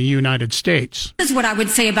here in the United States. This is what I would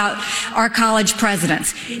say about our college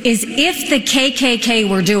presidents, is if the KKK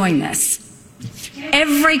were doing this,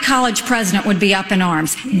 every college president would be up in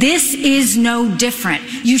arms. This is no different.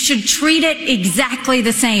 You should treat it exactly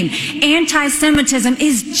the same. Anti-Semitism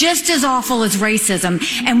is just as awful as racism,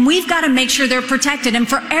 and we've got to make sure they're protected. And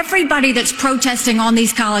for everybody that's protesting on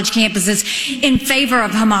these college campuses in favor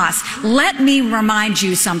of Hamas, let me remind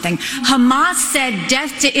you something. Hamas said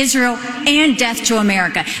death to Israel and death to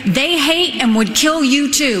America. They hate and would kill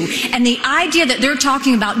you too. And the idea that they're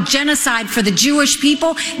talking about genocide for the Jewish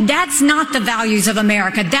people, that's not the values of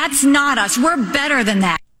America. That's not us. We're better than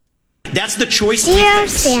that. That's the choice. Dear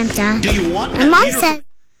Santa, do you want? My mom said.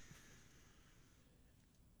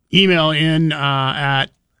 Email in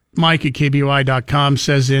at mike@kboi.com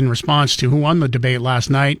says, in response to who won the debate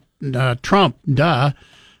last night, Trump, duh.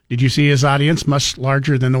 Did you see his audience? Much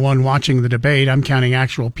larger than the one watching the debate. I'm counting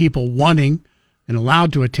actual people wanting and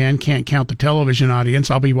allowed to attend. Can't count the television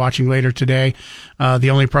audience. I'll be watching later today. The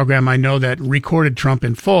only program I know that recorded Trump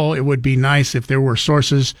in full. It would be nice if there were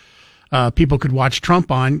sources people could watch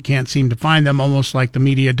Trump on. Can't seem to find them. Almost like the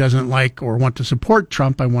media doesn't like or want to support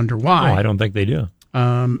Trump. I wonder why. Oh, I don't think they do.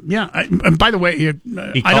 And by the way,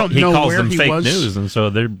 I don't know calls where them he fake was. news, and so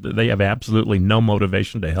they have absolutely no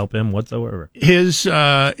motivation to help him whatsoever. His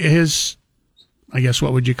I guess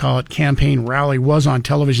what would you call it, campaign rally was on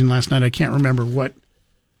television last night. I can't remember what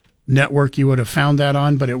network you would have found that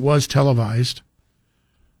on, but it was televised.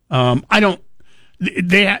 They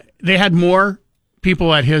had more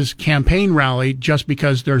people at his campaign rally just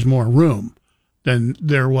because there's more room than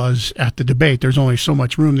there was at the debate. There's only so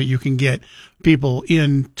much room that you can get people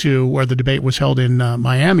into where the debate was held in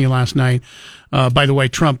Miami last night. By the way,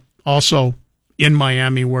 Trump also in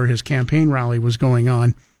Miami where his campaign rally was going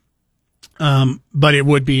on. But it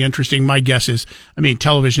would be interesting. My guess is,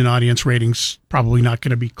 television audience ratings probably not going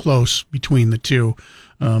to be close between the two.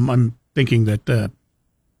 I'm thinking that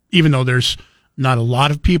even though there's not a lot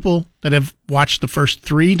of people that have watched the first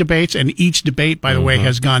three debates, and each debate, by the way,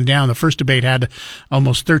 has gone down. The first debate had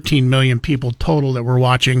almost 13 million people total that were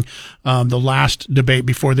watching. The last debate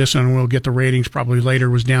before this one, we'll get the ratings probably later,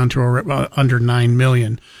 was down to under 9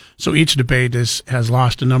 million. So each debate has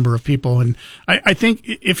lost a number of people. And I think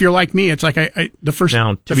if you're like me, it's like the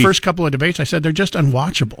first couple of debates, I said they're just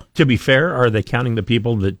unwatchable. To be fair, are they counting the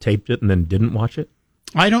people that taped it and then didn't watch it?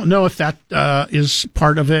 I don't know if that is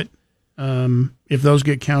part of it. If those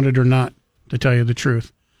get counted or not, to tell you the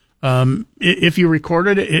truth. If you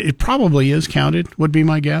recorded it, it probably is counted, would be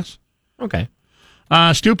my guess. Okay.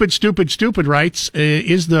 Stupid writes,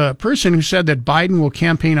 is the person who said that Biden will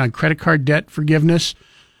campaign on credit card debt forgiveness.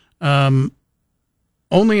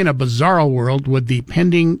 Only in a bizarro world would the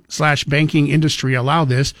pending/banking industry allow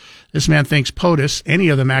this. This man thinks POTUS, any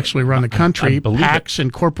of them actually run the country. PACs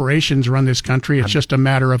and corporations run this country. It's just a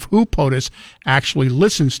matter of who POTUS actually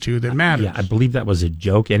listens to that matters. Yeah, I believe that was a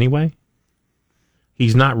joke anyway.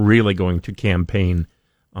 He's not really going to campaign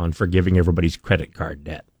on forgiving everybody's credit card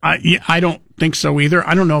debt. I don't think so either.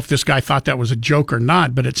 I don't know if this guy thought that was a joke or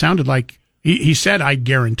not, but it sounded like he said, I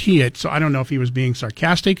guarantee it. So I don't know if he was being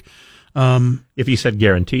sarcastic. If he said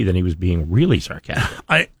guarantee, then he was being really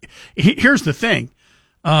sarcastic. Here's the thing.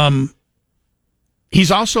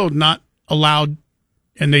 He's also not allowed,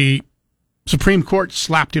 and the Supreme Court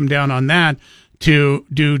slapped him down on that, to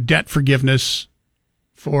do debt forgiveness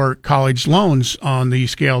for college loans on the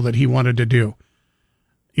scale that he wanted to do.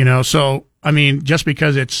 So, I mean, just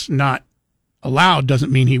because it's not allowed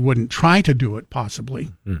doesn't mean he wouldn't try to do it,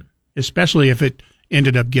 possibly, especially if it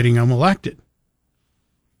ended up getting him elected.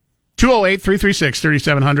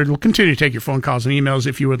 208-336-3700. We'll continue to take your phone calls and emails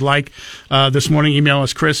if you would like. This morning, email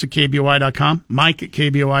us Chris@KBOI.com,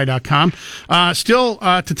 Mike@KBOI.com. Still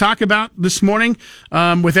to talk about this morning,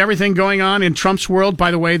 with everything going on in Trump's world. By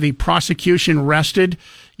the way, the prosecution rested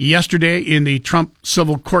yesterday in the Trump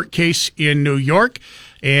civil court case in New York,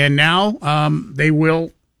 and now they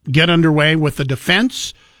will get underway with the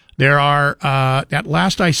defense. There are, at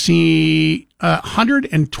last I see,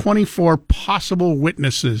 124 possible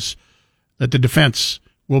witnesses that the defense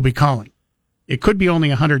will be calling. It could be only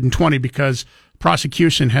 120 because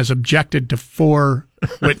prosecution has objected to 4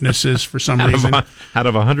 witnesses for some reason. Out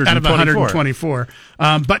of 124.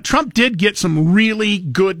 But Trump did get some really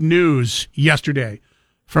good news yesterday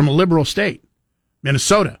from a liberal state,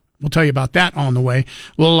 Minnesota. We'll tell you about that on the way.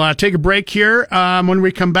 We'll take a break here. When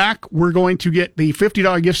we come back, we're going to get the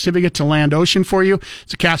 $50 gift certificate to Land Ocean for you.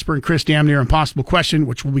 It's a Casper and Chris Damn Near Impossible question,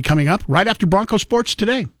 which will be coming up right after Bronco Sports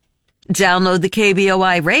Today. Download the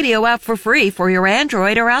KBOI radio app for free for your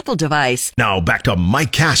Android or Apple device. Now back to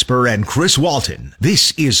Mike Casper and Chris Walton.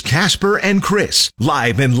 This is Casper and Chris,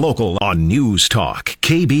 live and local on News Talk,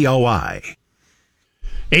 KBOI.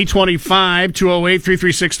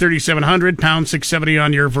 825-208-336-3700, pound 670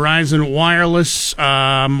 on your Verizon Wireless.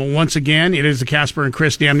 Once again, it is the Casper and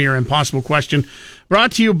Chris Damn Near Impossible question,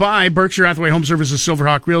 brought to you by Berkshire Hathaway Home Services,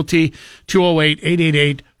 Silverhawk Realty,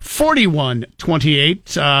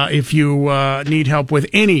 208-888-4128. If you need help with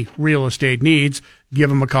any real estate needs, give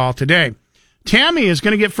them a call today. Tammy is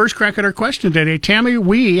going to get first crack at our question today. Tammy,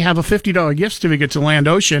 we have a $50 gift certificate to Land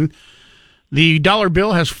Ocean. The dollar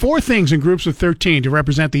bill has 4 things in groups of 13 to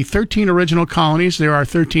represent the 13 original colonies. There are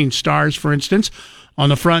 13 stars, for instance, on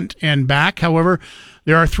the front and back. However,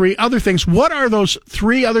 there are 3 other things. What are those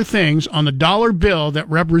 3 other things on the dollar bill that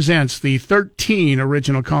represents the 13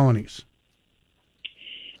 original colonies?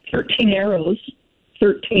 13 arrows,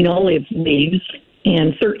 13 olive leaves,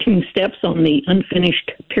 and 13 steps on the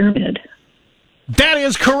unfinished pyramid. That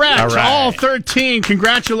is correct. All right. All 13.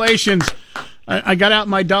 Congratulations. I got out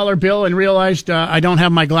my dollar bill and realized I don't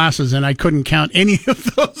have my glasses, and I couldn't count any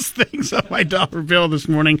of those things on my dollar bill this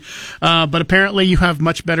morning. But apparently you have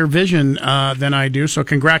much better vision than I do, so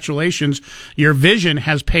congratulations. Your vision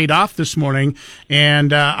has paid off this morning,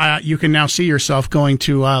 and you can now see yourself going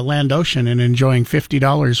to Land Ocean and enjoying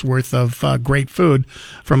 $50 worth of great food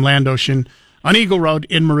from Land Ocean on Eagle Road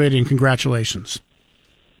in Meridian. Congratulations.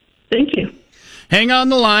 Thank you. Hang on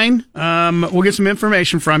the line. We'll get some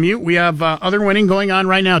information from you. We have other winning going on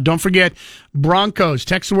right now. Don't forget Broncos.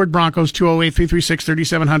 Text the word Broncos,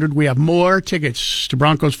 208-336-3700. We have more tickets to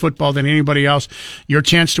Broncos football than anybody else. Your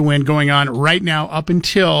chance to win going on right now up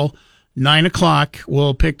until 9 o'clock.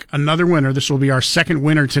 We'll pick another winner. This will be our second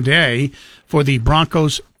winner today for the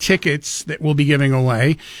Broncos tickets that we'll be giving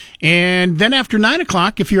away. And then after 9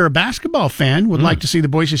 o'clock, if you're a basketball fan, would like to see the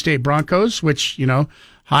Boise State Broncos, which,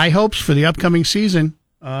 high hopes for the upcoming season.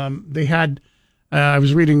 They had, I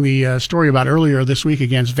was reading the story about earlier this week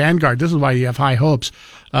against Vanguard. This is why you have high hopes.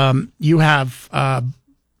 You have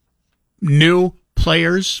new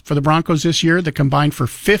players for the Broncos this year that combined for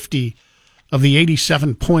 50 of the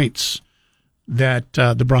 87 points that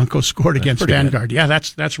the Broncos scored against Vanguard. Good. Yeah,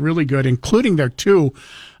 that's really good, including their 2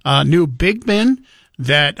 new big men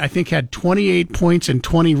that I think had 28 points and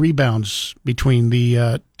 20 rebounds between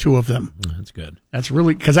the 2 of them. That's good. That's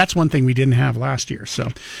really, because that's one thing we didn't have last year. So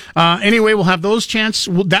anyway, we'll have those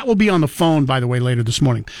chances. That will be on the phone, by the way, later this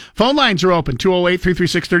morning. Phone lines are open,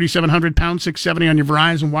 208-336-3700, pound 670 on your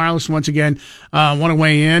Verizon Wireless. Once again, want to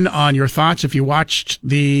weigh in on your thoughts. If you watched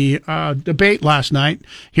the debate last night,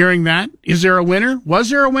 hearing that, is there a winner? Was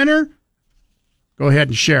there a winner? Go ahead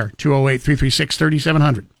and share,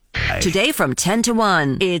 208-336-3700. Today from 10 to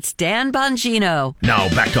 1, it's Dan Bongino. Now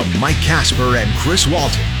back to Mike Casper and Chris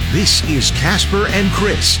Walton. This is Casper and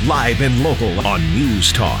Chris, live and local on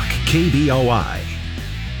News Talk, KBOI.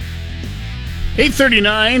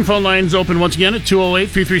 8:39, phone lines open once again at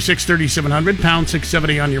 208-336-3700, pound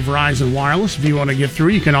 670 on your Verizon Wireless. If you want to get through,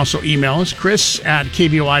 you can also email us,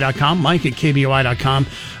 Chris@KBOI.com, Mike@KBOI.com.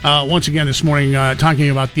 Once again this morning, talking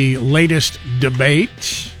about the latest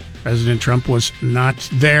debate. President Trump was not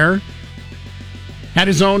there. Had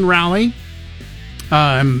his own rally.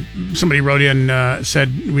 Somebody wrote in,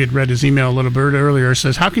 said we had read his email a little bit earlier,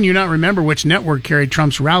 says, how can you not remember which network carried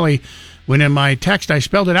Trump's rally when in my text I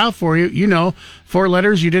spelled it out for you? You know, 4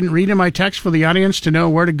 letters you didn't read in my text for the audience to know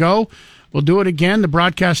where to go. We'll do it again. The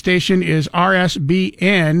broadcast station is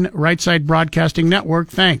RSBN, Right Side Broadcasting Network.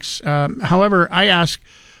 Thanks. However,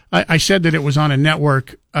 I said that it was on a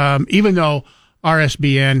network, even though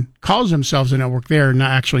RSBN calls themselves a network. They're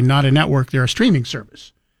not a network. They're a streaming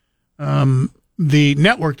service. The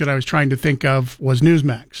network that I was trying to think of was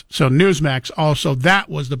Newsmax. So Newsmax also, that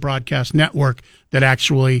was the broadcast network that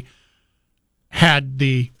actually had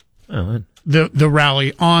the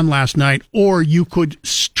rally on last night, or you could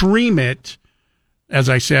stream it, as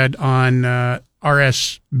I said, on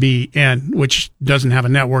RSBN, which doesn't have a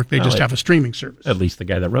network. They just have a streaming service. At least the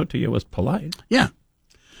guy that wrote to you was polite. Yeah.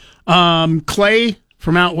 Clay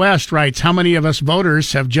from out west writes, how many of us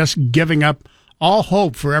voters have just given up all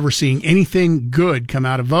hope for ever seeing anything good come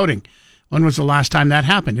out of voting? When was the last time that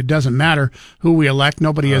happened? It doesn't matter who we elect.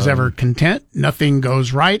 Nobody is ever content. Nothing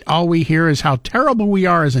goes right. All we hear is how terrible we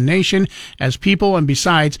are as a nation, as people, and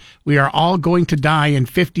besides, we are all going to die in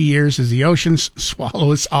 50 years as the oceans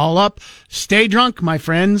swallow us all up. Stay drunk, my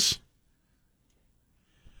friends.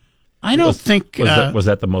 I don't think... Was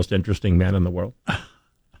that the most interesting man in the world?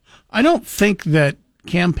 I don't think that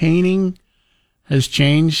campaigning has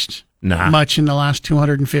changed much in the last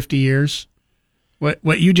 250 years.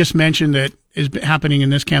 What you just mentioned that is happening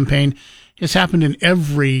in this campaign has happened in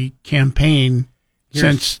every campaign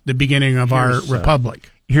since the beginning of our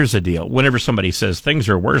republic. Here's the deal. Whenever somebody says things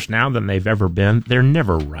are worse now than they've ever been, they're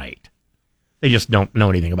never right. They just don't know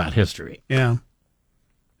anything about history. Yeah.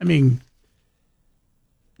 I mean,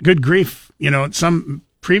 good grief. You know, some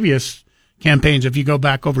previous campaigns, if you go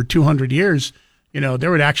back over 200 years, you know,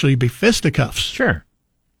 there would actually be fisticuffs. Sure.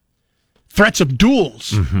 Threats of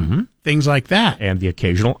duels, things like that. And the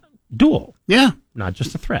occasional duel. Yeah. Not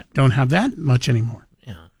just a threat. Don't have that much anymore.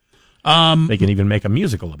 Yeah. They can even make a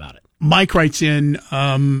musical about it. Mike writes in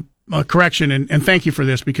a correction, and thank you for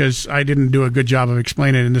this because I didn't do a good job of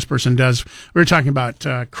explaining it, and this person does. We were talking about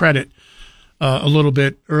credit a little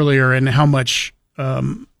bit earlier and how much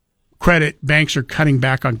credit banks are cutting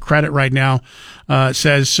back on credit right now.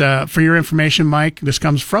 Says, for your information, Mike, this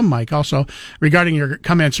comes from Mike also, regarding your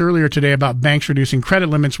comments earlier today about banks reducing credit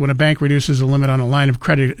limits. When a bank reduces the limit on a line of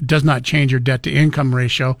credit, it does not change your debt to income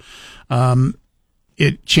ratio.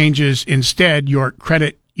 It changes instead your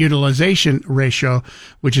credit utilization ratio,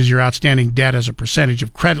 which is your outstanding debt as a percentage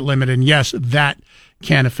of credit limit. And yes, that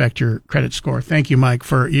can affect your credit score. Thank you, Mike,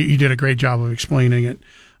 you did a great job of explaining it.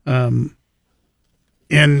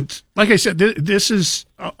 And like I said, this is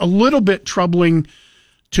a little bit troubling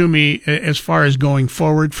to me as far as going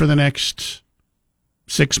forward for the next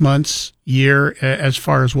 6 months, year, as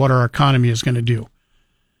far as what our economy is going to do.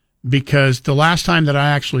 Because the last time that I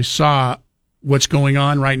actually saw what's going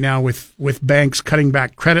on right now with banks cutting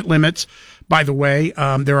back credit limits, by the way,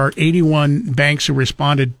 there are 81 banks who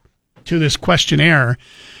responded to this questionnaire.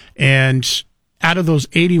 And out of those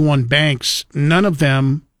 81 banks, none of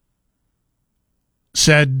them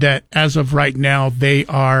said that as of right now, they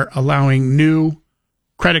are allowing new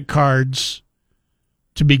credit cards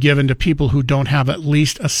to be given to people who don't have at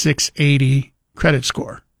least a 680 credit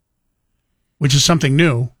score, which is something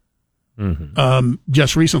new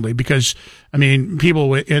just recently because, I mean,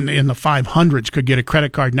 people in the 500s could get a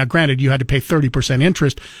credit card. Now, granted, you had to pay 30%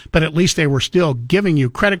 interest, but at least they were still giving you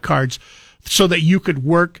credit cards so that you could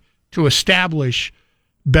work to establish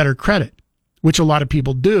better credit, which a lot of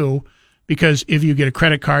people do. Because if you get a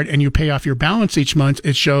credit card and you pay off your balance each month,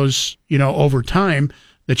 it shows, you know, over time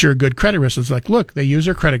that you're a good credit risk. It's like, look, they use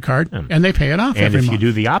their credit card and they pay it off every month. And if you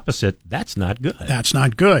do the opposite, that's not good. That's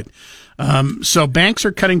not good. So banks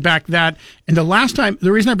are cutting back that. And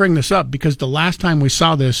the reason I bring this up, because the last time we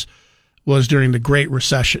saw this was during the Great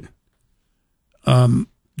Recession, the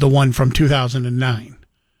one from 2009,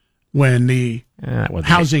 when the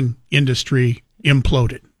housing industry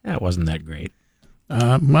imploded. That wasn't that great.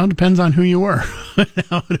 Well, it depends on who you were.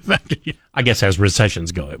 How it affected you. I guess as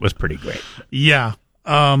recessions go, it was pretty great. Yeah.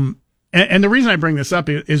 And the reason I bring this up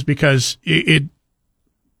is because we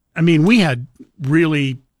had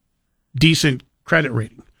really decent credit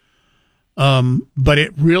rating. But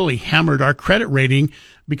it really hammered our credit rating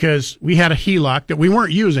because we had a HELOC that we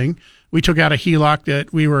weren't using. We took out a HELOC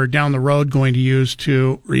that we were down the road going to use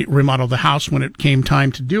to remodel the house when it came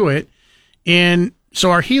time to do it. And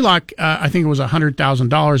so our HELOC, I think it was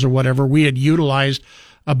 $100,000 or whatever. We had utilized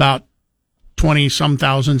about 20-some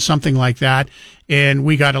thousand, something like that. And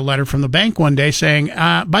we got a letter from the bank one day saying,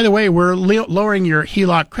 by the way, we're lowering your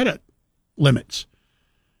HELOC credit limits.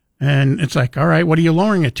 And it's like, all right, what are you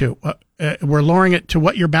lowering it to? We're lowering it to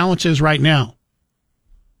what your balance is right now.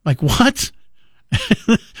 Like, what?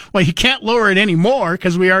 Well, you can't lower it anymore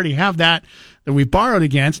because we already have that we borrowed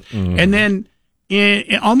against. And then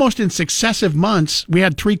almost in successive months, we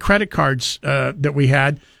had 3 credit cards that we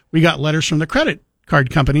had. We got letters from the credit card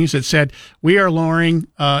companies that said, we are lowering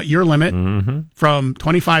your limit from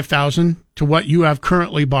 $25,000 to what you have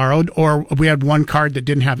currently borrowed. Or we had one card that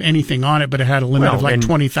didn't have anything on it, but it had a limit of like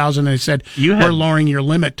 $20,000. And they said, we're lowering your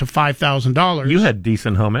limit to $5,000. You had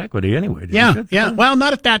decent home equity anyway. Didn't you? Yeah. Well,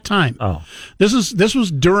 not at that time. Oh, this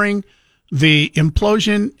was during the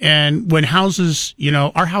implosion, and when houses,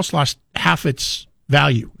 our house lost half its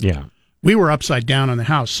value. Yeah. We were upside down on the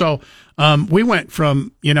house. So we went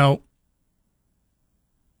from,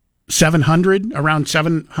 700, around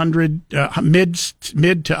 700,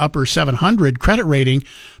 mid to upper 700 credit rating.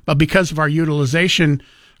 But because of our utilization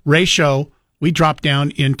ratio, we dropped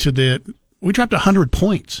down we dropped 100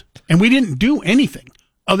 points. And we didn't do anything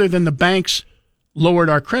other than the banks lowered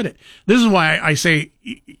our credit. This is why I say,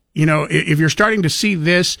 if you're starting to see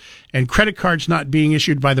this and credit cards not being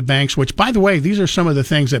issued by the banks, which, by the way, these are some of the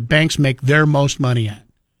things that banks make their most money at.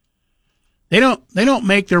 They don't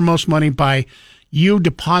make their most money by you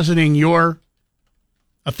depositing your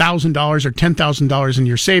 $1,000 or $10,000 in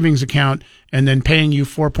your savings account and then paying you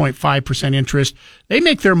 4.5% interest. They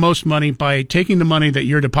make their most money by taking the money that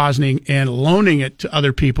you're depositing and loaning it to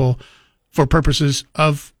other people for purposes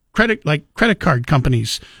of credit, like credit card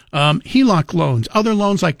companies, HELOC loans, other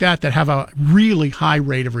loans like that have a really high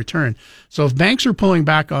rate of return. So if banks are pulling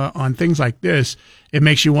back on things like this, it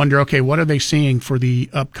makes you wonder, okay, what are they seeing for the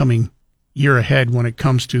upcoming year ahead when it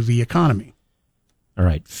comes to the economy? All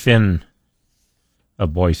right. Finn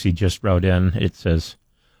of Boise just wrote in. It says,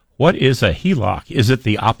 what is a HELOC? Is it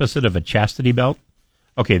the opposite of a chastity belt?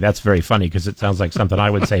 Okay, that's very funny because it sounds like something I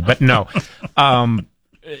would say, but no.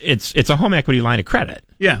 It's a home equity line of credit.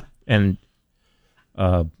 Yeah. And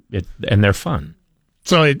they're fun.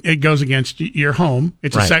 So it goes against your home.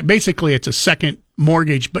 It's right. Basically it's a second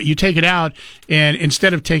mortgage, but you take it out, and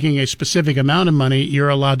instead of taking a specific amount of money, you're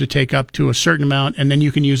allowed to take up to a certain amount, and then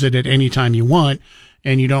you can use it at any time you want,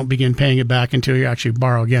 and you don't begin paying it back until you actually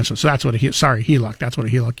borrow against it. So that's what HELOC. That's what a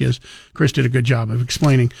HELOC is. Chris did a good job of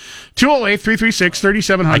explaining.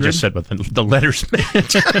 208-336-3700. I just said what the letters meant.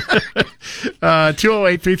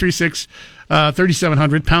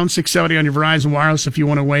 208-336-3700, pound 670 on your Verizon Wireless. If you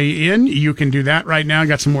want to weigh in, you can do that right now.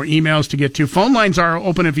 Got some more emails to get to. Phone lines are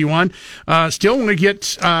open if you want. Still want to get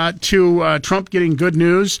to Trump getting good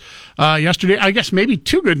news yesterday. I guess maybe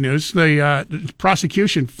 2 good news. The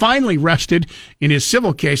prosecution finally rested in his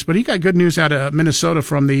civil case, but he got good news out of Minnesota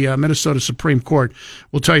from the Minnesota Supreme Court.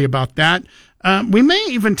 We'll tell you about that. We may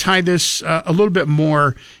even tie this a little bit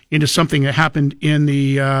more into something that happened in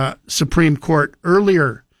the Supreme Court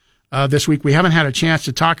earlier this week. We haven't had a chance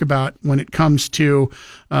to talk about when it comes to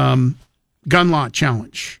gun law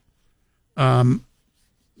challenge.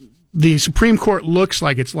 The Supreme Court looks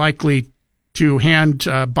like it's likely to hand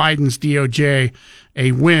Biden's DOJ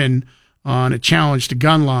a win on a challenge to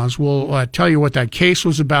gun laws. We'll tell you what that case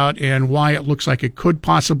was about and why it looks like it could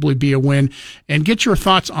possibly be a win, and get your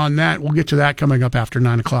thoughts on that. We'll get to that coming up after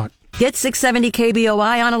 9 o'clock. Get 670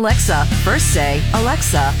 KBOI on Alexa. First say,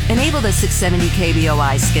 Alexa, enable the 670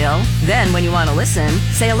 KBOI skill. Then when you want to listen,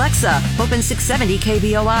 say, Alexa, open 670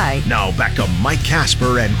 KBOI. Now back to Mike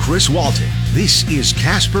Casper and Chris Walton. This is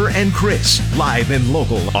Casper and Chris, live and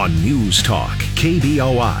local on News Talk,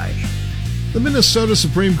 KBOI. The Minnesota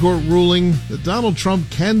Supreme Court ruling that Donald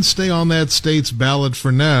Trump can stay on that state's ballot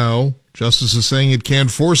for now. Justice is saying it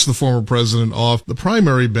can't force the former president off the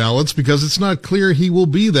primary ballots because it's not clear he will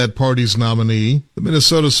be that party's nominee. The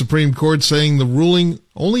Minnesota Supreme Court saying the ruling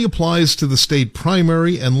only applies to the state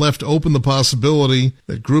primary and left open the possibility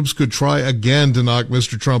that groups could try again to knock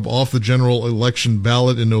Mr. Trump off the general election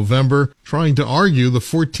ballot in November, trying to argue the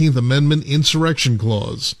 14th Amendment insurrection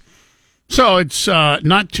clause. So it's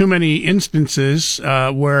not too many instances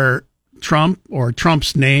where Trump or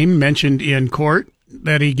Trump's name mentioned in court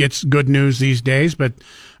that he gets good news these days, but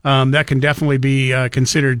that can definitely be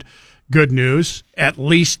considered good news, at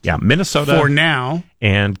least Minnesota for now.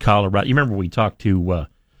 And Colorado. You remember we talked to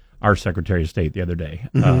our Secretary of State the other day,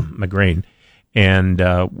 McGrain, and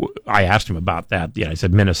I asked him about that. Yeah, I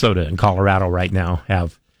said Minnesota and Colorado right now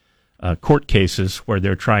have court cases where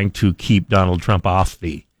they're trying to keep Donald Trump off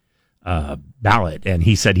the ballot, and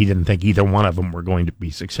he said he didn't think either one of them were going to be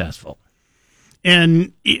successful.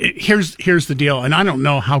 And here's the deal, and I don't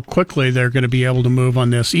know how quickly they're going to be able to move on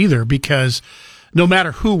this either, because no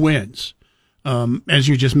matter who wins, As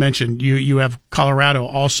you just mentioned, you have Colorado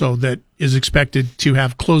also that is expected to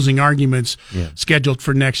have closing arguments scheduled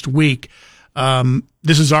for next week.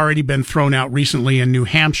 This has already been thrown out recently in New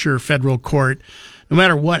Hampshire federal court. No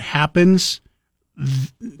matter what happens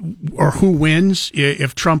or who wins,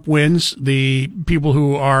 if Trump wins, the people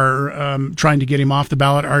who are trying to get him off the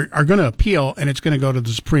ballot are going to appeal, and it's going to go to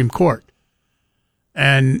the Supreme Court.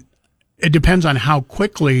 And it depends on how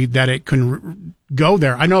quickly that it can go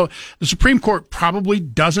there. I know the Supreme Court probably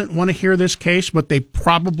doesn't want to hear this case, but they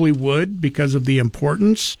probably would because of the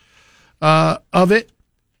importance of it.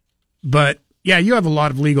 But yeah, you have a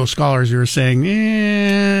lot of legal scholars who are saying,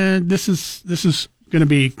 this is going to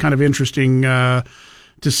be kind of interesting to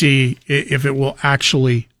see if it will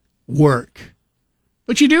actually work.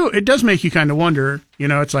 But it does make you kind of wonder,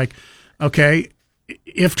 it's like, okay,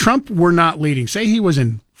 if Trump were not leading, say he was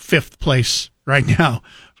in 5th place right now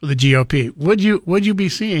for the GOP, would you be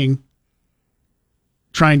seeing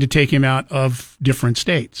trying to take him out of different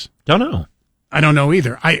states? Don't know. I don't know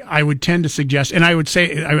either. I would tend to suggest, and I would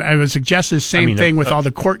say, I would suggest the same thing with all the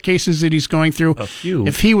court cases that he's going through.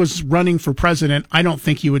 If he was running for president, I don't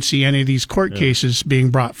think you would see any of these court cases being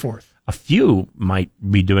brought forth. A few might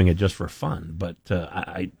be doing it just for fun, but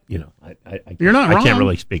you're not wrong. I can't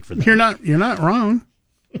really speak for them. You're not wrong.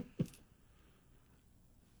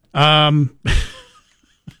 I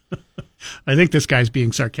think this guy's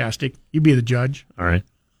being sarcastic. You be the judge. All right.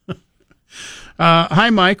 Hi,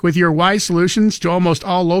 Mike. With your wise solutions to almost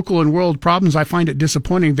all local and world problems, I find it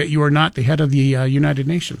disappointing that you are not the head of the United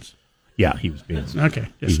Nations. Yeah, he was being okay.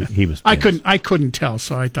 He was. I couldn't tell,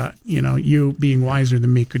 so I thought you being wiser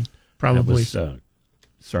than me could probably. That was,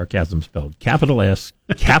 sarcasm spelled capital S,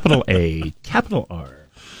 capital A, capital R.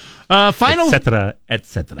 Final, et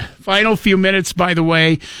cetera. Final few minutes, by the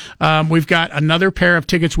way. We've got another pair of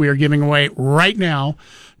tickets we are giving away right now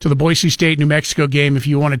to the Boise State, New Mexico game. If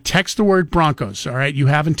you want to text the word Broncos, all right, you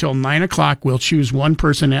have until 9 o'clock. We'll choose one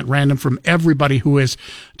person at random from everybody who has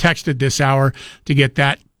texted this hour to get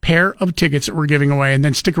that pair of tickets that we're giving away. And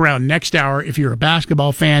then stick around next hour if you're a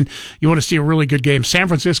basketball fan. You want to see a really good game. San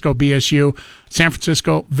Francisco, BSU. San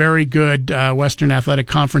Francisco, very good Western Athletic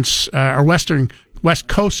Conference, or West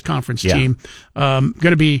Coast Conference team. Going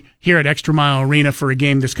to be here at Extra Mile Arena for a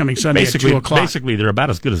game this coming Sunday at 2 o'clock. Basically, they're about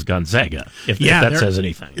as good as Gonzaga, if that says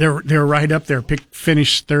anything. They're right up there.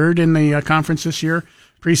 Finished 3rd in the conference this year,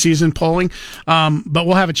 preseason polling. But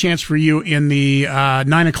we'll have a chance for you in the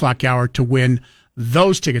 9 o'clock hour to win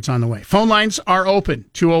those tickets on the way. Phone lines are open.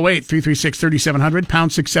 208-336-3700,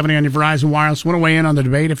 pound 670 on your Verizon Wireless. Want to weigh in on the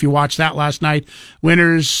debate? If you watched that last night,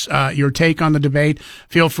 winners, your take on the debate,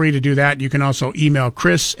 feel free to do that. You can also email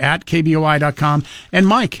Chris at KBOI.com and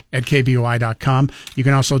Mike at KBOI.com. You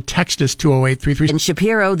can also text us 208-336. In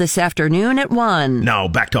Shapiro this afternoon at 1. Now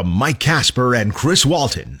back to Mike Casper and Chris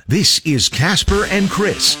Walton. This is Casper and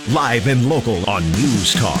Chris, live and local on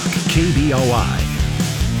News Talk, KBOI.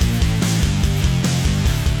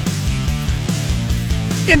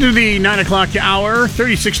 Into the 9 o'clock hour,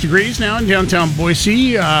 36 degrees now in downtown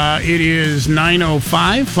Boise. It is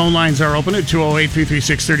 9:05. Phone lines are open at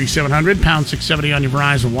 208-336-3700, pound 670 on your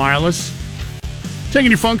Verizon Wireless.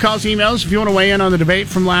 Taking your phone calls, emails. If you want to weigh in on the debate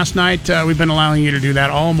from last night, we've been allowing you to do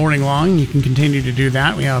that all morning long. You can continue to do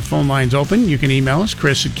that. We have phone lines open. You can email us,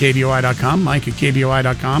 Chris at KBOI.com, Mike at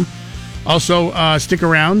KBOI.com. Also, stick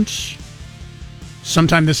around.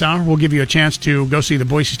 Sometime this hour, we'll give you a chance to go see the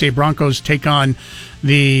Boise State Broncos take on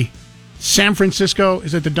the San Francisco.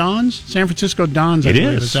 Is it the Dons? San Francisco Dons. It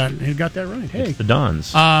is. You got that right. Hey, it's the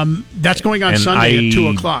Dons. That's going on Sunday at 2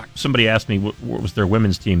 o'clock. Somebody asked me what was their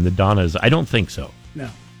women's team. The Donnas. I don't think so.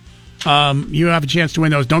 No. You have a chance to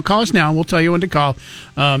win those. Don't call us now. We'll tell you when to call.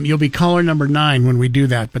 You'll be caller number 9 when we do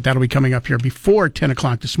that, but that'll be coming up here before 10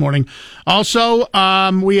 o'clock this morning. Also,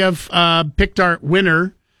 we have picked our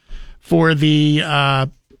winner for the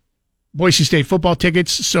Boise State football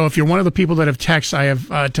tickets. So if you're one of the people that have texted, I have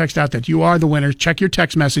texted out that you are the winner. Check your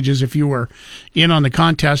text messages if you were in on the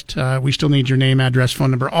contest. We still need your name, address, phone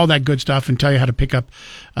number, all that good stuff, and tell you how to pick up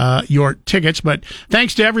your tickets. But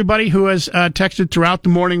thanks to everybody who has texted throughout the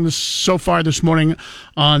morning so far this morning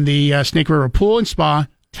on the Snake River Pool and Spa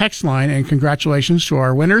text line, and congratulations to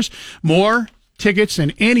our winners. More tickets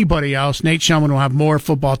than anybody else. Nate Shellman will have more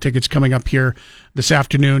football tickets coming up here this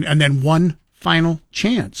afternoon, and then one final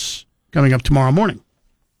chance coming up tomorrow morning.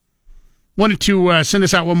 Wanted to send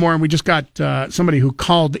this out one more, and we just got somebody who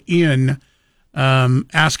called in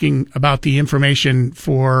asking about the information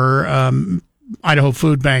for Idaho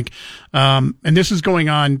Food Bank, and this is going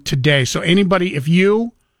on today. So anybody, if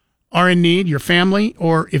you are in need, your family,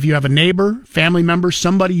 or if you have a neighbor, family member,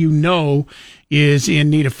 somebody you know is in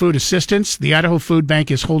need of food assistance, the Idaho Food Bank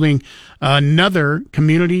is holding another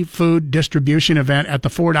community food distribution event at the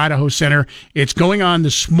Ford Idaho Center. It's going on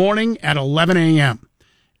this morning at 11 a.m.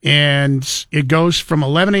 and it goes from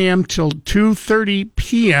 11 a.m. till 2:30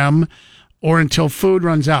 p.m. or until food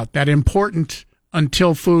runs out. That important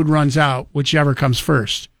until food runs out, whichever comes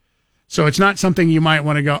first. So it's not something you might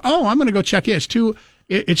want to go, oh, I'm going to go check it. It's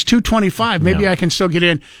 2:25. Maybe I can still get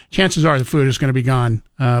in. Chances are the food is going to be gone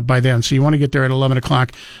by then. So you want to get there at 11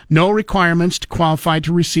 o'clock. No requirements to qualify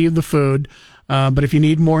to receive the food. But if you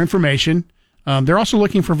need more information, they're also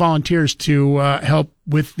looking for volunteers to help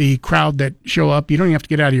with the crowd that show up. You don't even have to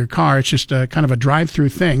get out of your car. It's just a kind of a drive-through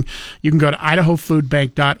thing. You can go to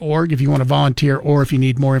idahofoodbank.org if you want to volunteer, or if you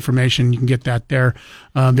need more information, you can get that there.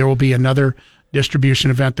 There will be another distribution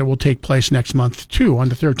event that will take place next month, too, on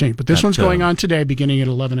the 13th. But this one's going on today, beginning at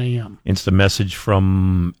 11 a.m. Instant message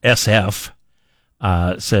from SF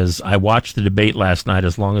says, I watched the debate last night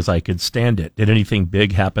as long as I could stand it. Did anything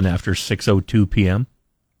big happen after 6:02 p.m.?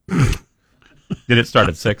 Did it start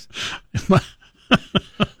at 6?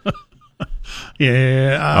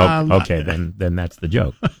 Yeah. Okay, then that's the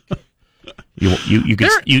joke. You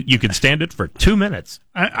could stand it for 2 minutes.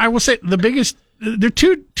 I will say there are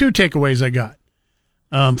two takeaways I got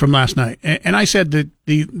from last night, and I said that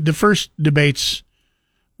the first debates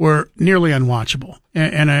were nearly unwatchable,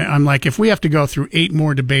 and I'm like, if we have to go through 8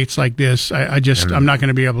 more debates like this, I'm not going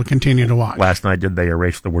to be able to continue to watch. Last night, did they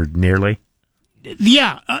erase the word nearly?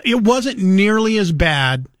 Yeah, it wasn't nearly as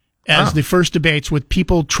bad as the first debates with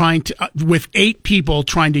people with 8 people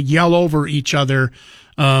trying to yell over each other.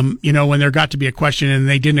 When there got to be a question and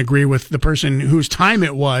they didn't agree with the person whose time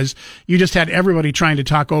it was, you just had everybody trying to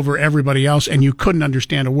talk over everybody else and you couldn't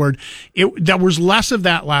understand a word. There was less of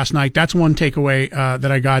that last night. That's one takeaway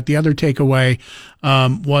that I got. The other takeaway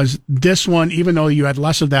was this one, even though you had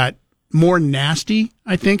less of that, more nasty,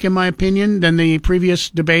 I think, in my opinion, than the previous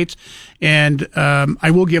debates. And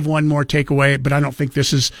I will give one more takeaway, but I don't think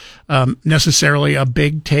this is necessarily a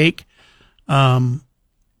big take.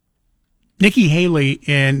 Nikki Haley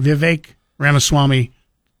and Vivek Ramaswamy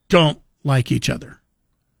don't like each other.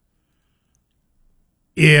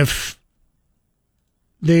 If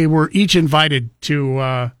they were each invited to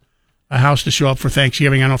a house to show up for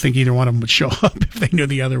Thanksgiving, I don't think either one of them would show up if they knew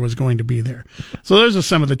the other was going to be there. So those are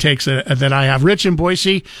some of the takes that I have. Rich in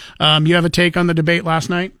Boise, you have a take on the debate last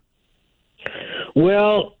night?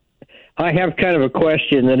 Well, I have kind of a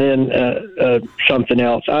question and then something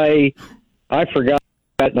else. I forgot.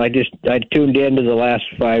 And I tuned into the last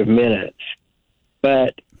 5 minutes,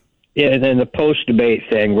 and then the post-debate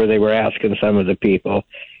thing where they were asking some of the people,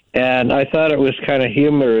 and I thought it was kind of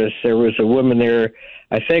humorous. There was a woman there.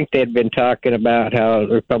 I think they'd been talking about how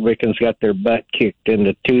the Republicans got their butt kicked in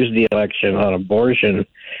the Tuesday election on abortion,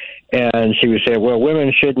 and she was saying, "Well,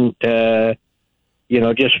 women shouldn't,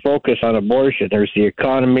 just focus on abortion. There's the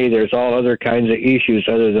economy. There's all other kinds of issues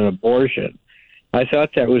other than abortion." I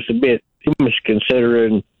thought that was a bit too much,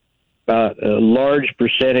 considering a large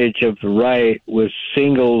percentage of the right was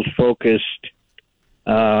single-focused,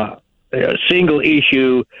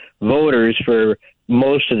 single-issue voters for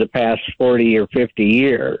most of the past 40 or 50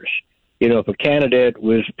 years. If a candidate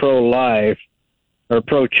was pro-life or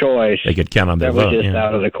pro-choice, they could count on their vote. That was just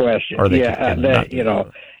out of the question. Or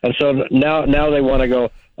and so now they want to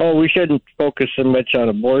go, oh, we shouldn't focus so much on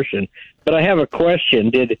abortion. But I have a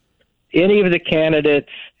question. Did any of the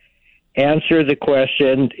candidates answer the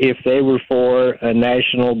question if they were for a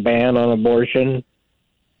national ban on abortion?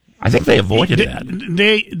 I think they avoided that.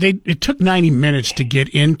 It took 90 minutes to get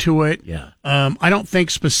into it. Yeah. I don't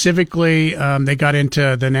think specifically they got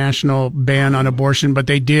into the national ban on abortion, but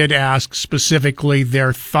they did ask specifically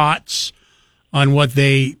their thoughts on what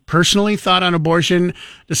they personally thought on abortion.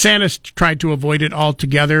 DeSantis tried to avoid it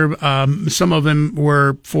altogether. Some of them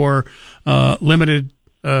were for limited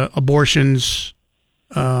abortions,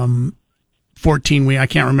 14 weeks. I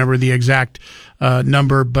can't remember the exact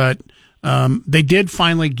number, but they did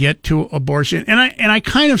finally get to abortion. And I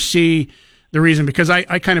kind of see the reason, because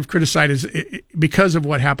I kind of criticize it because of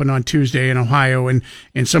what happened on Tuesday in Ohio and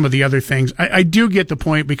some of the other things. I do get the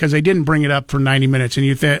point, because they didn't bring it up for 90 minutes. And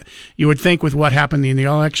you would think with what happened in the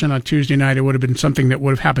election on Tuesday night, it would have been something that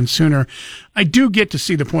would have happened sooner. I do get to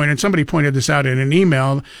see the point, and somebody pointed this out in an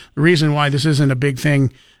email, the reason why this isn't a big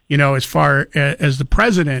thing, as far as the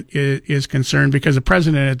president is concerned, because the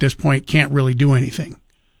president at this point can't really do anything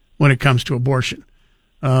when it comes to abortion.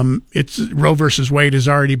 It's Roe versus Wade has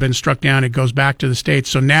already been struck down. It goes back to the states.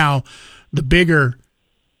 So now the bigger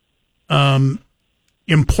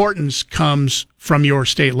importance comes from your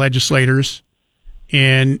state legislators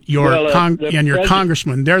and your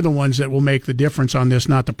congressmen. They're the ones that will make the difference on this,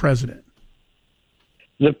 not the president.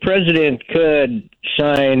 The president could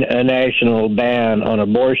sign a national ban on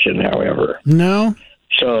abortion, however. No.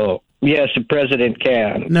 So, yes, the president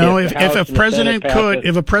can. No, if a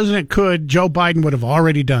president could, Joe Biden would have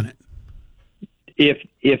already done it.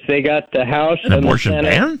 If they got the House and the Senate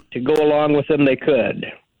ban to go along with them, they could.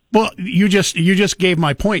 Well, you just gave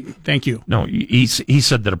my point. Thank you. No, he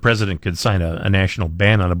said that a president could sign a national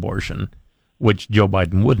ban on abortion, which Joe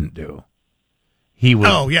Biden wouldn't do. He would.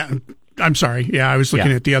 Oh, yeah. I'm sorry. Yeah, I was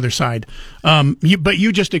looking at the other side. But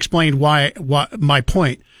you just explained why my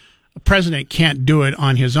point. A president can't do it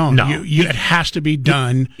on his own. No, it has to be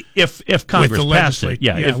done if Congress passed it.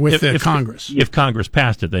 If Congress. If Congress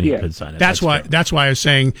passed it, then he could sign it. That's why I was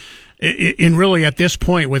saying, in really at this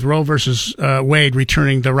point with Roe versus Wade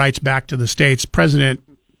returning the rights back to the states, president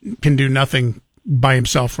can do nothing by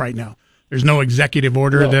himself right now. There's no executive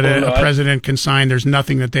order that a president can sign. There's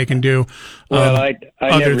nothing that they can do. Well,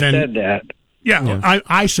 I never said that. Yeah.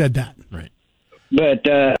 I said that. Right. But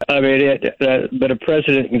but a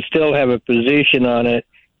president can still have a position on it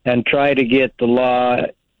and try to get the law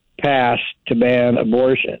passed to ban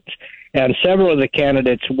abortions. And several of the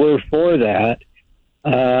candidates were for that.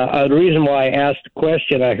 The reason why I asked the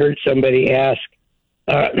question, I heard somebody ask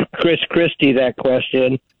Chris Christie that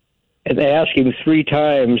question, and they asked him 3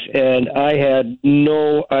 times, and I had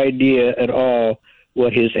no idea at all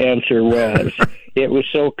what his answer was. It was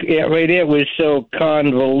so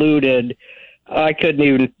convoluted. I couldn't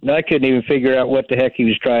even figure out what the heck he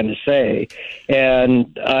was trying to say.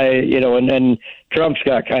 And and then Trump's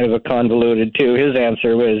got kind of a convoluted too. His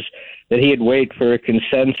answer was that he'd wait for a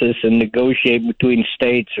consensus and negotiate between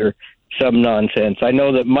states or some nonsense. I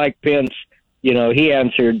know that Mike Pence, he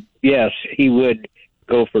answered yes, he would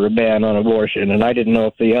go for a ban on abortion, and I didn't know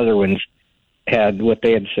if the other ones had what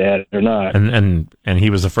they had said or not. And he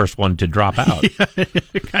was the first one to drop out.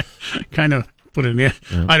 Kind of put an end.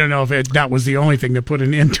 Yeah. I don't know if that was the only thing that put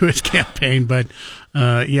an end to his campaign, but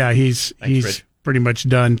he's pretty much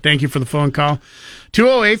done. Thank you for the phone call.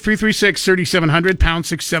 208-336-3700, pound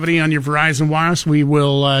 670 on your Verizon Wireless. We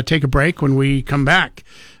will take a break. When we come back,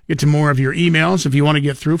 get to more of your emails. If you want to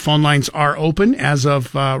get through, phone lines are open as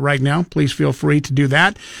of right now. Please feel free to do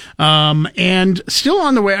that. And still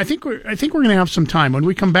on the way, I think we're going to have some time. When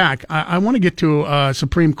we come back, I want to get to a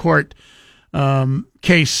Supreme Court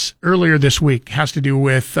case earlier this week. Has to do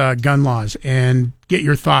with gun laws, and get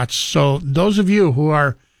your thoughts. So those of you who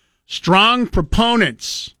are strong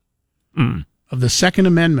proponents of the Second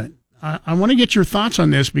Amendment, I want to get your thoughts on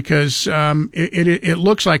this, because it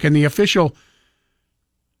looks like in the official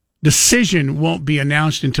decision won't be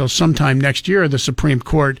announced until sometime next year, the Supreme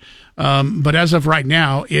Court. But as of right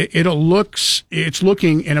now, it's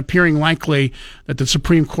looking and appearing likely that the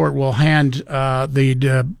Supreme Court will hand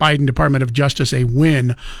the Biden Department of Justice a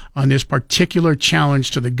win on this particular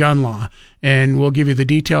challenge to the gun law. And we'll give you the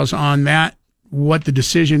details on that, what the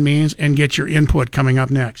decision means, and get your input coming up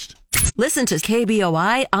next. Listen to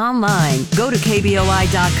KBOI online. Go to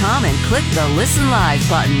KBOI.com and click the Listen Live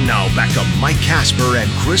button. Now back to Mike Casper and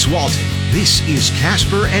Chris Walton. This is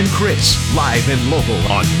Casper and Chris, live and local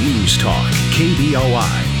on News Talk,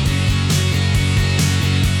 KBOI.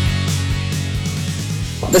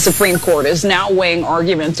 The Supreme Court is now weighing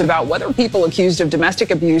arguments about whether people accused of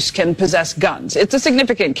domestic abuse can possess guns. It's a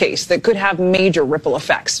significant case that could have major ripple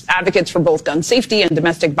effects. Advocates for both gun safety and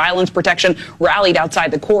domestic violence protection rallied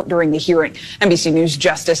outside the court during the hearing. NBC News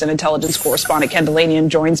Justice and Intelligence correspondent Ken Delanian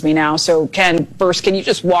joins me now. So, Ken, first, can you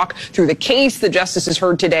just walk through the case the justices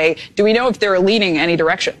heard today? Do we know if they're leaning any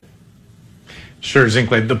direction? Sure,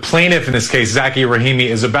 Zinkley. The plaintiff in this case, Zaki Rahimi,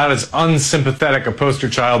 is about as unsympathetic a poster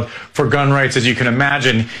child for gun rights as you can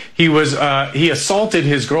imagine. He assaulted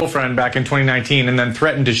his girlfriend back in 2019 and then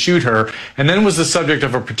threatened to shoot her, and then was the subject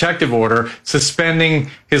of a protective order suspending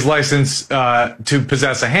his license to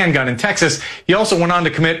possess a handgun in Texas. He also went on to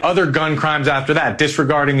commit other gun crimes after that,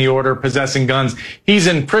 disregarding the order, possessing guns. He's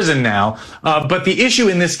in prison now. But the issue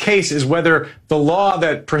in this case is whether the law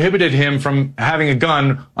that prohibited him from having a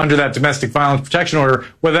gun under that domestic violence protection order,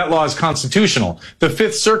 whether that law is constitutional. The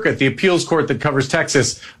Fifth Circuit, the appeals court that covers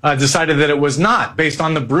Texas, decided that it was not, based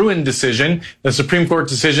on the Bruin decision, the Supreme Court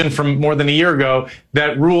decision from more than a year ago,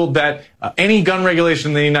 that ruled that any gun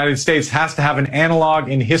regulation in the United States has to have an analog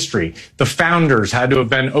in history. The founders had to have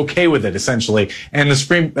been okay with it, essentially. And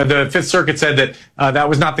the Fifth Circuit said that that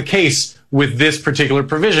was not the case with this particular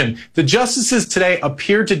provision. The justices today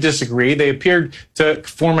appeared to disagree. They appeared to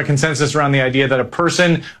form a consensus around the idea that a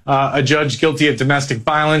person, a judge guilty of domestic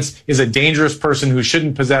violence, is a dangerous person who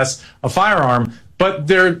shouldn't possess a firearm. But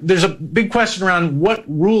there's a big question around what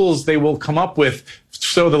rules they will come up with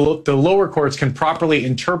so the lower courts can properly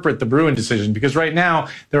interpret the Bruin decision. Because right now,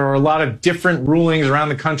 there are a lot of different rulings around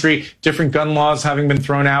the country, different gun laws having been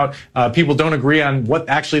thrown out. People don't agree on what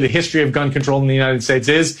actually the history of gun control in the United States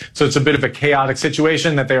is. So it's a bit of a chaotic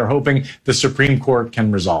situation that they are hoping the Supreme Court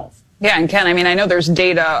can resolve. Yeah, and Ken, I mean, I know there's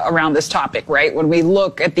data around this topic, right? When we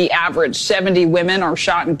look at the average, 70 women are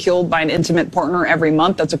shot and killed by an intimate partner every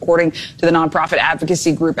month. That's according to the nonprofit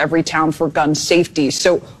advocacy group Every Town for Gun Safety.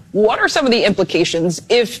 So what are some of the implications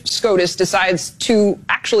if SCOTUS decides to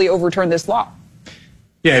actually overturn this law?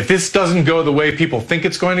 Yeah, if this doesn't go the way people think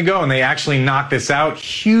it's going to go and they actually knock this out,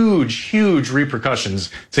 huge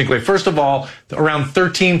repercussions. Sinclair, first of all, around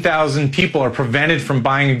 13,000 people are prevented from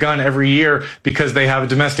buying a gun every year because they have a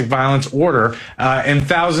domestic violence order, and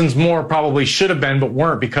thousands more probably should have been but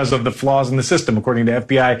weren't because of the flaws in the system, according to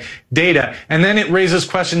FBI data. And then it raises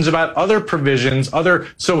questions about other provisions, other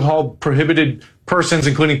so-called prohibited persons,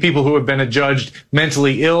 including people who have been adjudged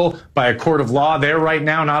mentally ill by a court of law. They're right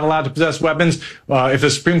now not allowed to possess weapons. If the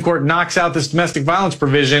Supreme Court knocks out this domestic violence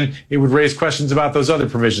provision, it would raise questions about those other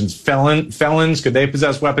provisions. Felons, could they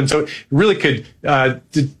possess weapons? So it really could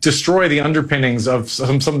destroy the underpinnings of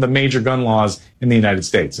some of the major gun laws in the United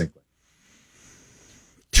States.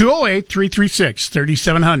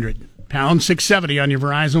 208-336-3700, pound 670 on your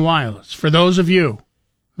Verizon Wireless. For those of you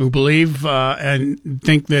who believe and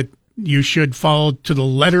think that you should follow to the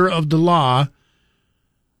letter of the law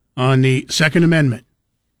on the Second Amendment,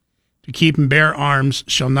 to keep and bear arms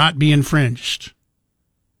shall not be infringed.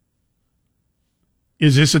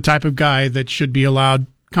 Is this a type of guy that should be allowed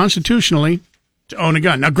constitutionally to own a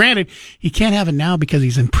gun? Now, granted, he can't have it now because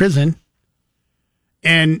he's in prison.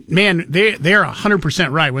 And, man, they're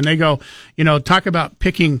 100% right when they go, talk about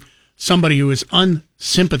picking somebody who is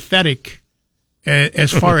unsympathetic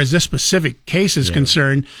as far as this specific case is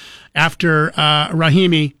concerned. After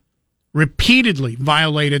Rahimi repeatedly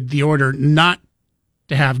violated the order not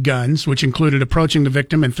to have guns, which included approaching the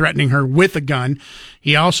victim and threatening her with a gun.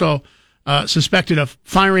 He also suspected of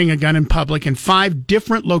firing a gun in public in 5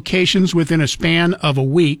 different locations within a span of a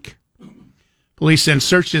week. Police then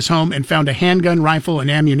searched his home and found a handgun, rifle, and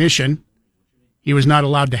ammunition. He was not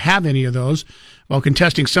allowed to have any of those. While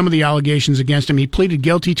contesting some of the allegations against him, he pleaded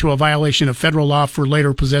guilty to a violation of federal law for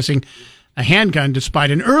later possessing a handgun despite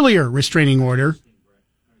an earlier restraining order,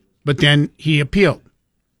 but then he appealed.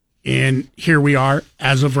 And here we are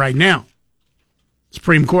as of right now.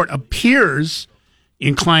 Supreme Court appears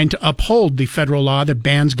inclined to uphold the federal law that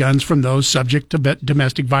bans guns from those subject to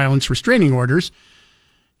domestic violence restraining orders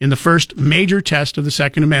in the first major test of the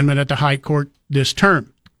Second Amendment at the High Court this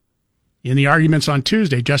term. In the arguments on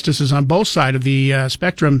Tuesday, justices on both sides of the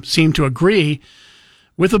spectrum seemed to agree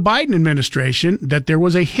with the Biden administration that there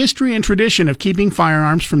was a history and tradition of keeping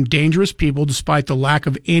firearms from dangerous people despite the lack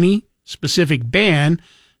of any specific ban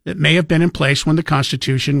that may have been in place when the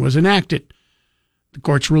Constitution was enacted. The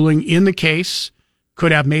court's ruling in the case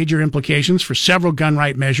could have major implications for several gun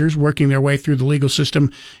right measures working their way through the legal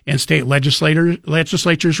system and state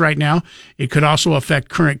legislatures right now. It could also affect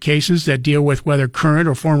current cases that deal with whether current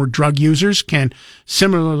or former drug users can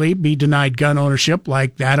similarly be denied gun ownership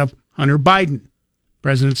like that of Hunter Biden.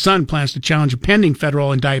 President's son plans to challenge a pending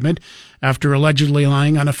federal indictment after allegedly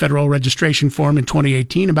lying on a federal registration form in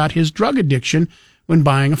 2018 about his drug addiction when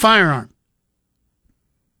buying a firearm.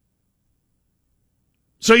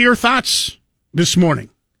 So your thoughts this morning.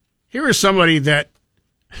 Here is somebody that,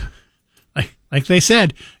 like they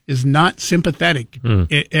said, is not sympathetic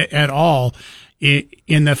at all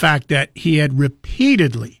in the fact that he had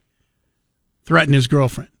repeatedly threatened his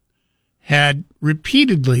girlfriend, had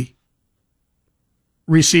repeatedly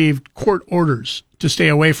received court orders to stay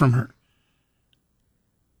away from her,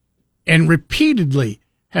 and repeatedly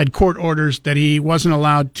had court orders that he wasn't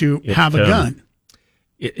allowed to have a gun.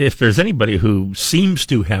 If there's anybody who seems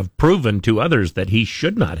to have proven to others that he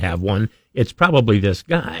should not have one, it's probably this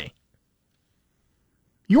guy.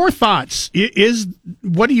 Your thoughts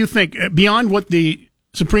what do you think, beyond what the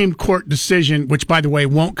Supreme Court decision, which, by the way,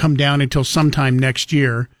 won't come down until sometime next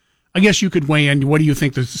year, I guess you could weigh in. What do you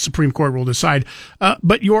think the Supreme Court will decide?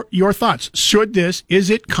 But your thoughts. Is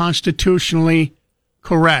it constitutionally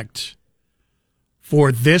correct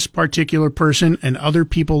for this particular person and other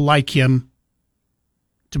people like him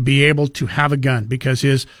to be able to have a gun because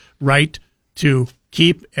his right to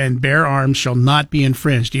keep and bear arms shall not be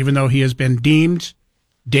infringed, even though he has been deemed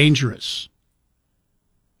dangerous?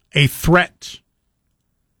 a threat.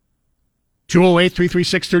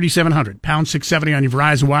 208-336-3700, pound 670 on your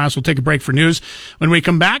Verizon Wireless. We'll take a break for news. When we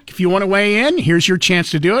come back, if you want to weigh in, here's your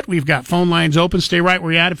chance to do it. We've got phone lines open. Stay right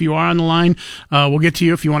where you're at. If you are on the line, we'll get to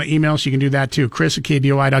you. If you want to email us, you can do that too. Chris at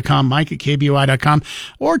KBOI.com, Mike at KBOI.com,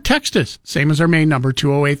 or text us. Same as our main number,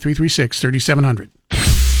 208-336-3700.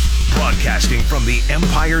 Broadcasting from the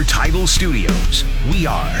Empire Title Studios, we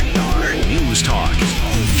are News Talk,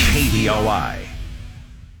 KBOI.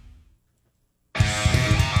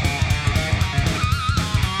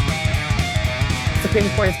 The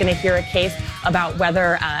Supreme Court is going to hear a case about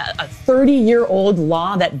whether a 30-year-old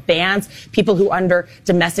law that bans people who under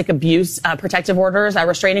domestic abuse protective orders,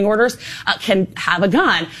 restraining orders, can have a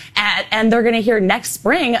gun. And they're going to hear next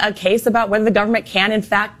spring a case about whether the government can, in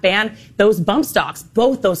fact, ban those bump stocks.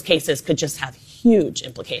 Both those cases could just have huge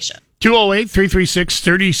implications.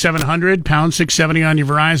 208-336-3700, pound 670 on your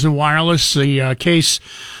Verizon Wireless. The case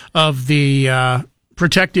of the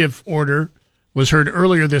protective order was heard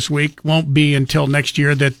earlier this week. Won't be until next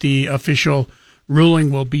year that the official ruling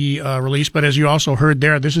will be released. But as you also heard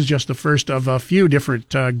there, this is just the first of a few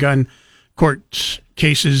different gun court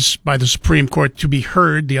cases by the Supreme Court to be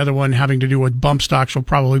heard. The other one having to do with bump stocks will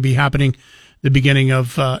probably be happening the beginning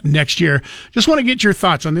of next year. Just want to get your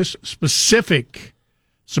thoughts on this specific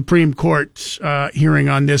Supreme Court hearing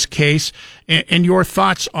on this case and your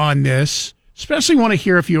thoughts on this. Especially want to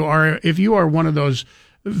hear if you are one of those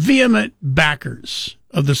vehement backers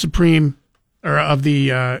of the Supreme or of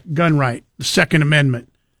the gun right, the Second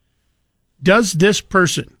Amendment. Does this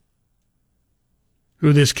person,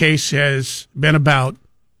 who this case has been about,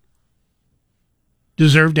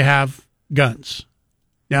 deserve to have guns?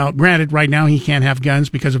 Now, granted, right now he can't have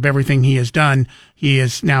guns because of everything he has done. He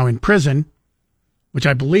is now in prison, which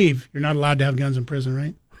I believe you're not allowed to have guns in prison,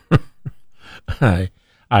 right?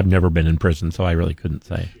 I've never been in prison, so I really couldn't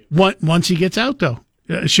say. Once he gets out, though,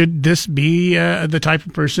 should this be the type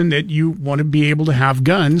of person that you want to be able to have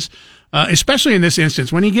guns, especially in this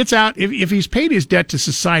instance? When he gets out, if he's paid his debt to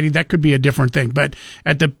society, that could be a different thing. But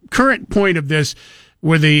at the current point of this,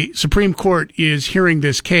 where the Supreme Court is hearing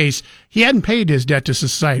this case, he hadn't paid his debt to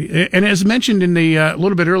society. And as mentioned in the a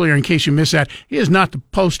little bit earlier, in case you missed that, he is not the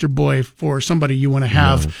poster boy for somebody you want to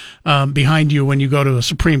have behind you when you go to a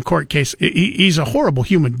Supreme Court case. He's a horrible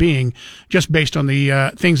human being just based on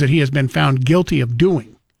the things that he has been found guilty of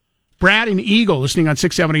doing. Brad and Eagle listening on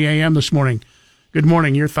 670 AM this morning. Good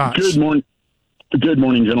morning. Your thoughts? Good morning. Good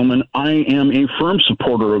morning, gentlemen. I am a firm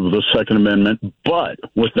supporter of the Second Amendment, but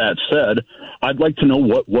with that said, I'd like to know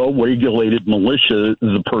what well-regulated militia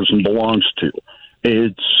the person belongs to.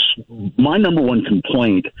 It's my number one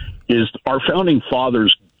complaint is our founding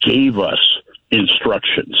fathers gave us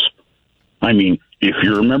instructions. I mean, if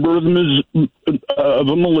you're a member of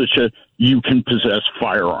a militia, you can possess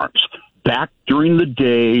firearms. Back during the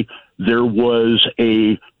day, there was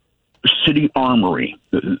a city armory.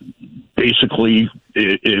 Basically,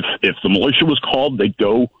 if the militia was called, they'd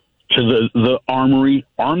go to the armory,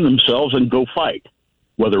 arm themselves, and go fight.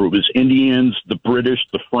 Whether it was Indians, the British,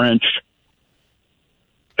 the French,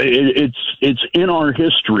 it's in our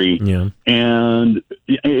history, and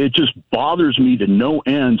it just bothers me to no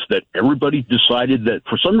ends that everybody decided that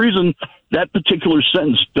for some reason that particular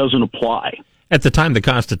sentence doesn't apply. At the time the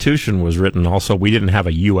Constitution was written, also, we didn't have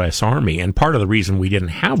a U.S. Army, and part of the reason we didn't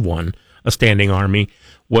have one, a standing army,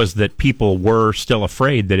 was that people were still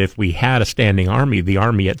afraid that if we had a standing army, the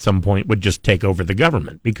army at some point would just take over the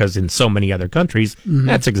government, because in so many other countries,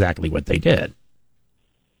 that's exactly what they did.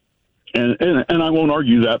 And I won't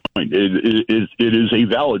argue that point. It is a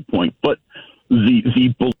valid point, but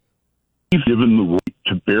the belief given the right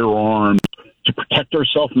to bear arms to protect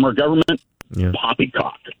ourselves from our government,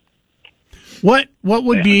 poppycock. What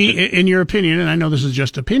would be, in your opinion, and I know this is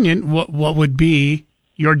just opinion, what would be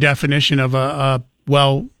your definition of a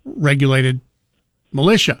well-regulated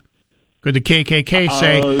militia? Could the KKK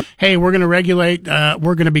say, hey, we're going to regulate,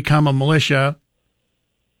 we're going to become a militia?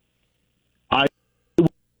 I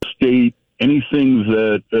would state anything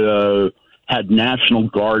that had National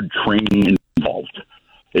Guard training involved.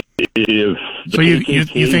 So you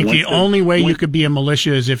think the only way you could be a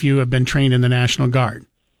militia is if you have been trained in the National Guard?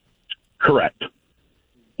 Correct.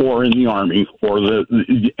 Or in the Army, or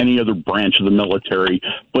any other branch of the military.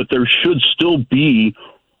 But there should still be,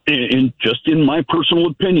 just in my personal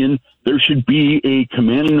opinion, there should be a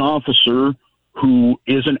commanding officer who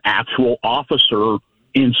is an actual officer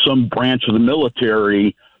in some branch of the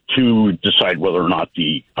military to decide whether or not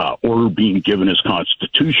the order being given is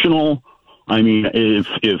constitutional. I mean, if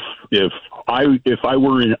I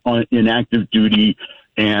were in active duty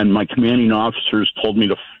and my commanding officers told me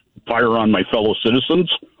to fire on my fellow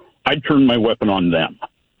citizens, I'd turn my weapon on them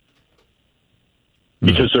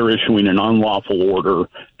because they're issuing an unlawful order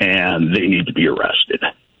and they need to be arrested.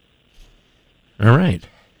 All right.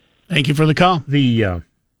 Thank you for the call. The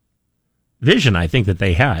vision I think that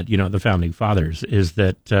they had, the founding fathers, is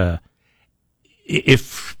that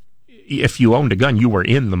if you owned a gun, you were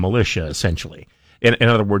in the militia, essentially. In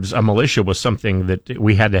other words, a militia was something that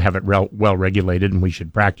we had to have it well regulated and we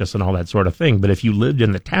should practice and all that sort of thing. But if you lived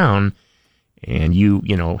in the town and you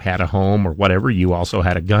had a home or whatever, you also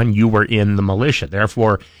had a gun, you were in the militia.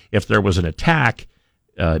 Therefore, if there was an attack,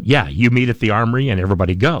 you meet at the armory and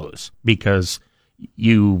everybody goes, because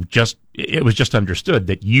it was just understood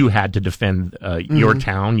that you had to defend your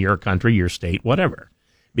town, your country, your state, whatever.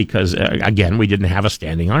 Because, again, we didn't have a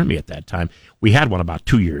standing army at that time. We had one about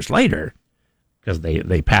 2 years later, because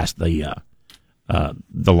they passed the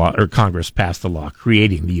law, or Congress passed the law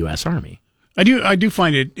creating the U.S. Army. I do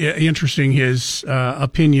find it interesting, his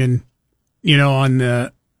opinion,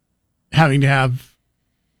 on having to have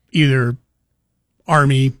either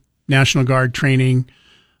Army, National Guard training.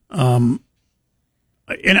 And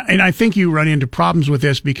I think you run into problems with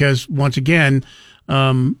this because, once again,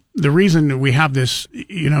 the reason that we have this,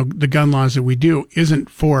 the gun laws that we do isn't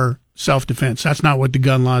for self-defense. That's not what the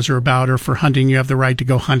gun laws are about. Or for hunting, you have the right to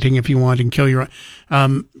go hunting if you want and kill your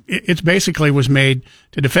own. It's basically was made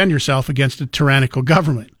to defend yourself against a tyrannical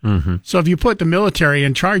government. Mm-hmm. So if you put the military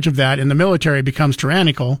in charge of that and the military becomes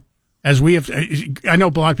tyrannical, as we have, I know a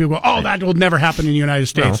lot of people go, oh, that will never happen in the United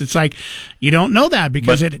States. No. It's like, you don't know that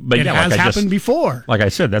because it has happened before. Like I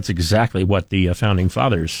said, that's exactly what the founding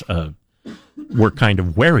fathers were kind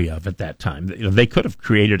of wary of at that time. They could have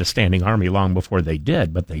created a standing army long before they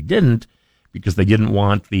did, but they didn't, because they didn't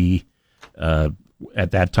want the,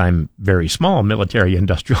 at that time, very small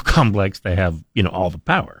military-industrial complex to have, all the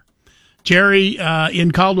power. Jerry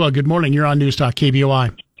in Caldwell, good morning. You're on News Talk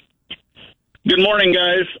KBOI. Good morning,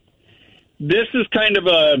 guys. This is kind of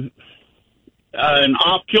an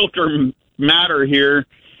off-kilter matter here,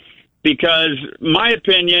 because my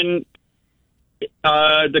opinion,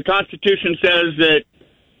 the Constitution says that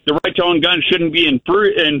the right to own guns shouldn't be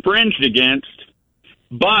infringed against,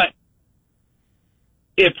 but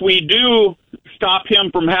if we do stop him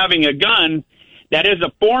from having a gun, that is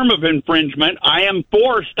a form of infringement. I am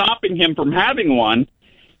for stopping him from having one,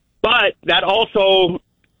 but that also,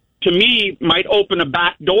 to me, might open a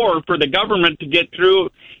back door for the government to get through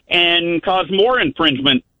and cause more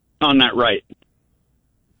infringement on that right.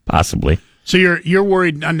 Possibly. So you're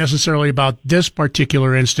worried not necessarily about this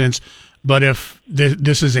particular instance, but if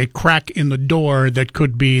this is a crack in the door that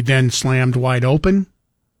could be then slammed wide open?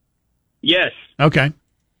 Yes. Okay.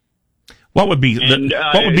 What would be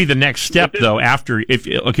the next step, though, after,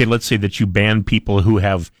 let's say that you ban people who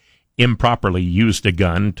have improperly used a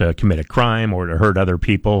gun to commit a crime or to hurt other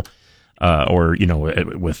people, or,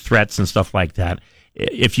 with threats and stuff like that.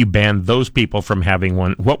 If you ban those people from having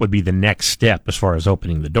one, what would be the next step as far as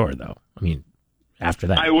opening the door, though? I mean, after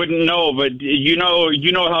that. I wouldn't know, but you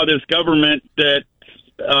know how this government that's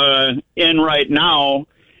in right now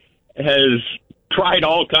has tried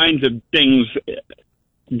all kinds of things.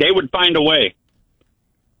 They would find a way.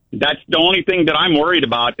 That's the only thing that I'm worried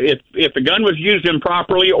about. If a gun was used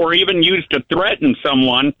improperly or even used to threaten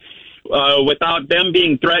someone without them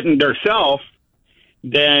being threatened themselves,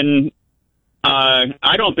 then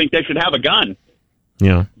I don't think they should have a gun.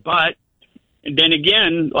 Yeah. But then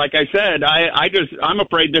again, like I said, I'm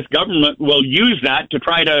afraid this government will use that to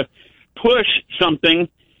try to push something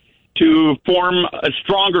to form a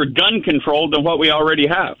stronger gun control than what we already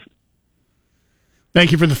have.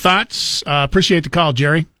 Thank you for the thoughts. Appreciate the call,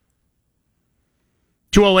 Jerry.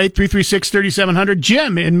 208-336-3700.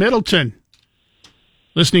 Jim in Middleton,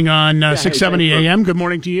 listening on 670 AM. Good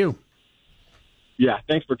morning to you. Yeah,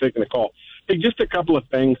 thanks for taking the call. Hey, just a couple of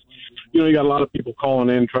things. You got a lot of people calling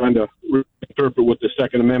in trying to interpret what the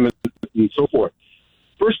Second Amendment and so forth.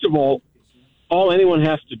 First of all anyone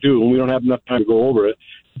has to do, and we don't have enough time to go over it,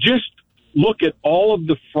 just look at all of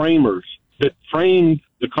the framers that framed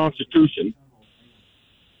the Constitution,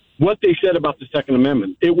 what they said about the Second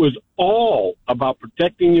Amendment. It was all about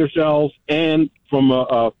protecting yourselves and from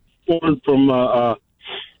a foreign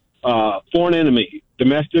enemy,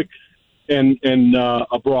 domestic and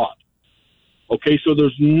abroad. Okay, so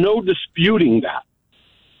there's no disputing that.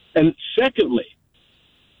 And secondly,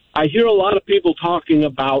 I hear a lot of people talking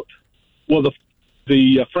about, well,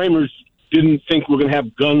 the framers didn't think we're going to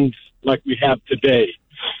have guns like we have today,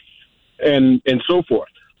 and so forth.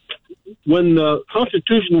 When the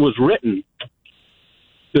Constitution was written,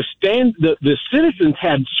 the citizens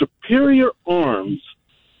had superior arms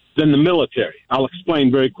than the military. I'll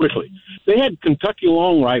explain very quickly. They had Kentucky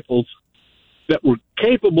long rifles that were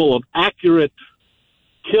capable of accurate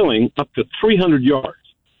killing up to 300 yards.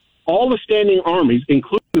 All the standing armies,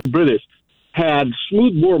 including the British, had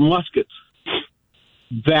smoothbore muskets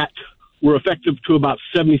that were effective to about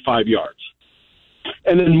 75 yards.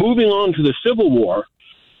 And then moving on to the Civil War,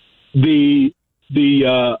 the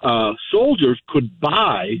soldiers could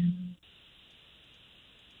buy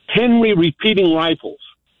Henry repeating rifles.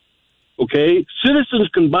 Okay? Citizens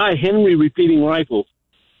can buy Henry repeating rifles,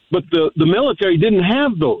 but the military didn't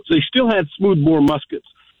have those. They still had smoothbore muskets.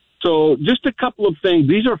 So just a couple of things.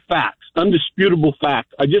 These are facts, undisputable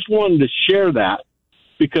facts. I just wanted to share that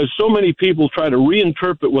because so many people try to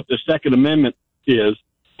reinterpret what the Second Amendment is,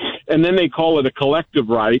 and then they call it a collective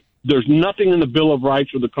right. There's nothing in the Bill of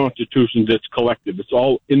Rights or the Constitution that's collective. It's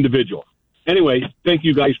all individual. Anyway, thank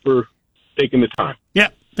you guys for taking the time. Yeah,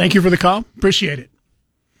 thank you for the call. Appreciate it.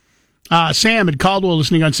 Sam in Caldwell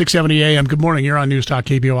listening on 670 AM. Good morning. You're on News Talk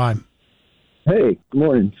KBOI. Hey, good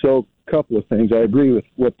morning. So, a couple of things. I agree with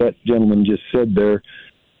what that gentleman just said there.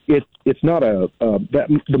 It's not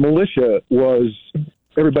the militia was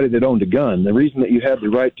everybody that owned a gun. The reason that you had the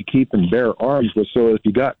right to keep and bear arms was so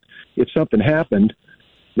if something happened,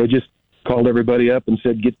 they just called everybody up and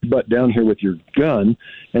said, get your butt down here with your gun.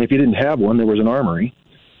 And if you didn't have one, there was an armory,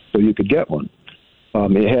 so you could get one.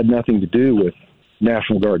 It had nothing to do with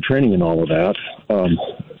National Guard training and all of that.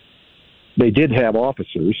 They did have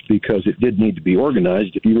officers because it did need to be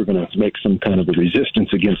organized if you were going to make some kind of a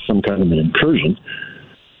resistance against some kind of an incursion.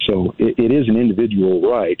 So it is an individual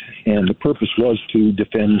right, and the purpose was to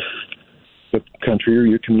defend the country or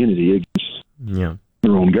your community against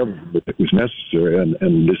your own government if it was necessary.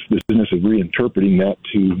 And this business of reinterpreting that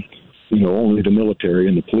to, only the military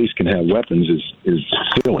and the police can have weapons is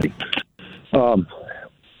silly. When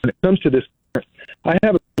it comes to this, I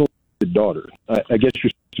have a little daughter. I guess you're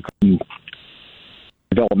supposed to call them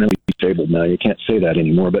developmentally disabled now. You can't say that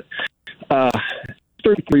anymore, but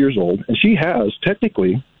 34 years old, and she has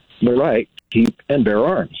technically the right to keep and bear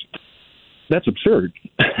arms. That's absurd.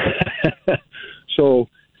 So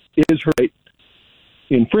is her right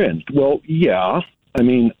infringed? Well, yeah. I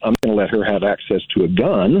mean, I'm going to let her have access to a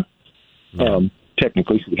gun. Yeah.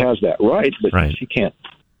 Technically, she has that right, but she can't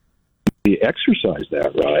exercise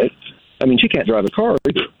that right. I mean, she can't drive a car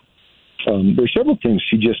either. There's several things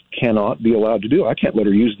she just cannot be allowed to do. I can't let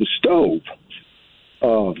her use the stove.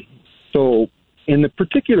 So in the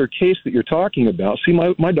particular case that you're talking about, see,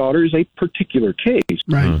 my daughter is a particular case.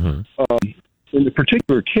 Right. Mm-hmm. In the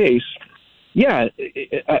particular case, yeah,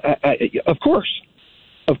 of course.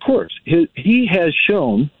 He has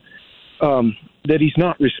shown that he's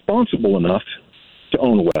not responsible enough to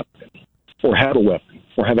own a weapon or have a weapon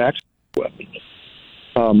or have access to a weapon.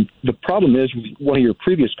 The problem is one of your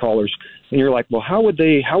previous callers, and you're like, well, how would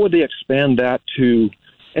they expand that to?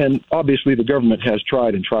 And obviously, the government has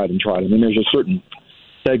tried and tried and tried. I mean, there's a certain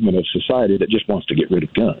segment of society that just wants to get rid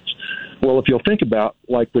of guns. Well, if you'll think about,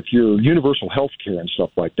 like with your universal health care and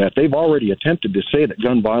stuff like that, they've already attempted to say that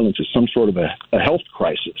gun violence is some sort of a health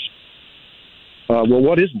crisis. Well,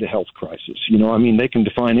 what isn't a health crisis? I mean, they can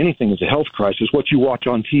define anything as a health crisis. What you watch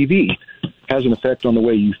on TV has an effect on the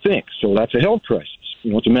way you think. So that's a health crisis.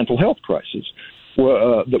 It's a mental health crisis.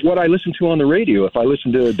 What I listen to on the radio, if I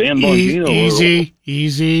listen to Dan Bongino...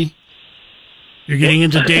 Easy. You're getting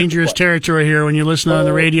into dangerous territory here when you listen on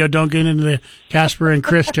the radio. Don't get into the Casper and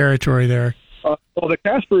Chris territory there. Well, the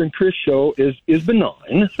Casper and Chris show is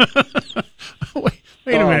benign. Wait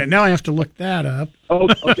a minute. Now I have to look that up. Oh,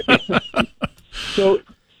 okay.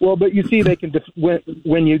 But you see, they can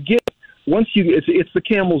when you get once you it's the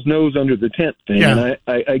camel's nose under the tent thing, and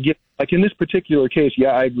I get like in this particular case,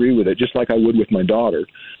 I agree with it, just like I would with my daughter.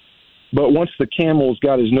 But once the camel's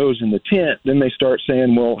got his nose in the tent, then they start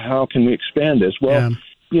saying, well, how can we expand this? Well,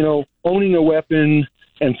 owning a weapon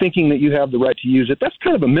and thinking that you have the right to use it, that's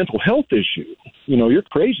kind of a mental health issue. You're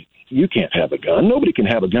crazy. You can't have a gun. Nobody can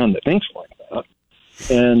have a gun that thinks like that.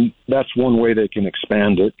 And that's one way they can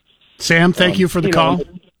expand it. Sam, thank you for the call.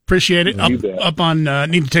 Appreciate it. Up on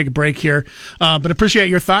need to take a break here. But appreciate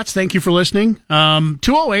your thoughts. Thank you for listening.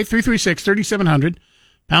 208-336-3700.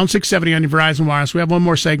 Pound 670 on your Verizon Wireless. We have one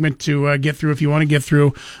more segment to get through if you want to get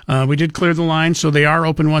through. We did clear the line, so they are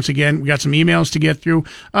open once again. We got some emails to get through.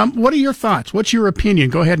 What are your thoughts? What's your opinion?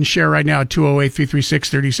 Go ahead and share right now at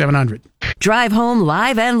 208-336-3700. Drive home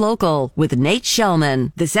live and local with Nate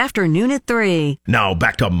Shellman this afternoon at 3. Now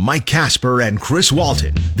back to Mike Casper and Chris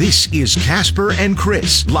Walton. This is Casper and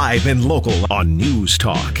Chris, live and local on News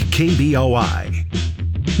Talk KBOI.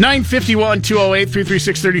 951 208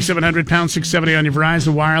 336 3700 pound 670 on your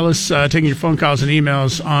Verizon Wireless. Taking your phone calls and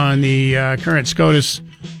emails on the current SCOTUS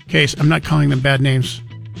case. I'm not calling them bad names.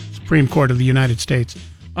 Supreme Court of the United States.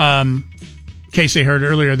 Case they heard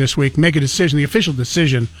earlier this week. Make a decision. The official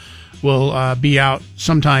decision will be out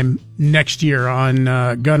sometime next year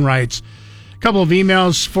on gun rights. A couple of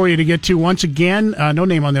emails for you to get to. Once again, no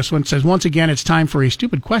name on this one. It says, once again, it's time for a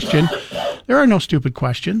stupid question. There are no stupid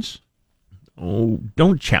questions. Oh,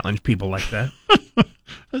 don't challenge people like that.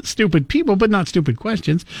 Stupid people, but not stupid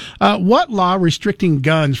questions. What law restricting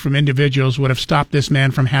guns from individuals would have stopped this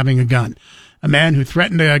man from having a gun? A man who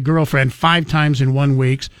threatened a girlfriend 5 times in 1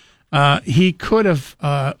 week. We could have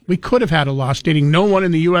had a law stating no one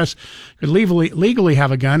in the U.S. could legally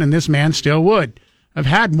have a gun, and this man still would have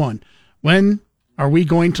had one. When are we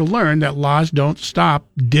going to learn that laws don't stop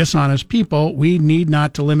dishonest people? We need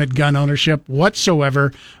not to limit gun ownership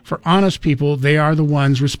whatsoever. For honest people, they are the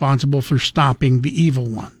ones responsible for stopping the evil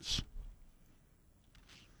ones.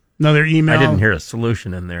 Another email. I didn't hear a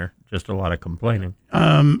solution in there, just a lot of complaining.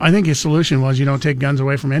 I think his solution was you don't take guns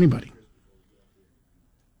away from anybody.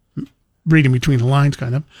 Reading between the lines,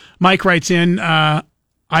 kind of. Mike writes in,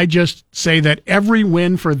 I just say that every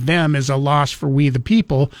win for them is a loss for we the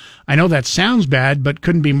people. I know that sounds bad, but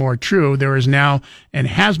couldn't be more true. There is now and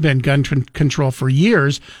has been gun control for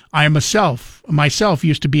years. I myself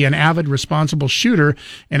used to be an avid, responsible shooter,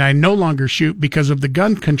 and I no longer shoot because of the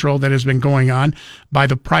gun control that has been going on by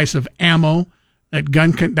the price of ammo.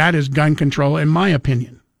 That is gun control, in my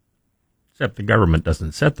opinion. Except the government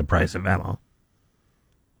doesn't set the price of ammo.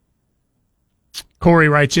 Corey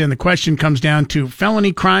writes in, the question comes down to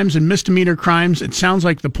felony crimes and misdemeanor crimes. It sounds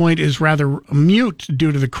like the point is rather mute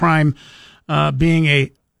due to the crime being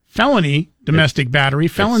a felony domestic battery.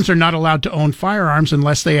 Felons are not allowed to own firearms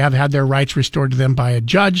unless they have had their rights restored to them by a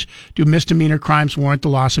judge. Do misdemeanor crimes warrant the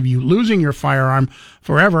loss of you losing your firearm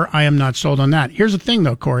forever? I am not sold on that. Here's the thing,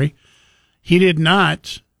 though, Corey. He did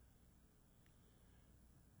not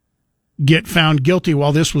get found guilty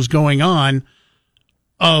while this was going on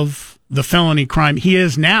of the felony crime. He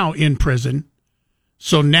is now in prison,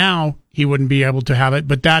 so now he wouldn't be able to have it,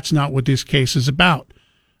 but that's not what this case is about.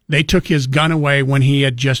 They took his gun away when he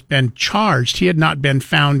had just been charged. He had not been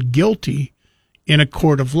found guilty in a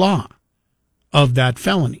court of law of that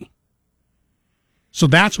felony. So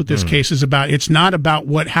that's what this case is about. It's not about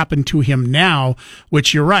what happened to him now,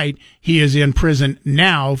 which you're right. He is in prison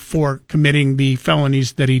now for committing the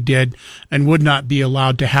felonies that he did and would not be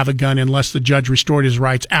allowed to have a gun unless the judge restored his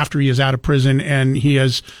rights after he is out of prison and he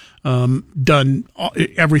has done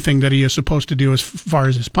everything that he is supposed to do as far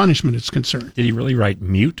as his punishment is concerned. Did he really write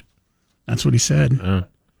mute? That's what he said.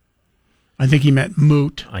 I think he meant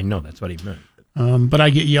moot. I know that's what he meant. But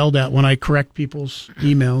I get yelled at when I correct people's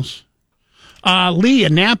emails. Lee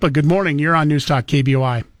in Nampa, good morning. You're on News Talk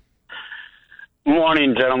KBOI.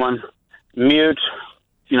 Morning, gentlemen. Mute,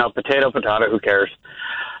 potato, who cares?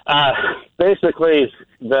 Basically,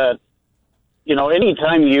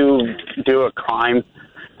 anytime you do a crime,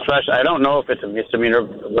 especially, I don't know if it's a misdemeanor,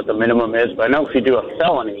 what the minimum is, but I know if you do a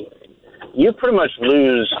felony, you pretty much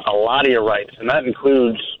lose a lot of your rights, and that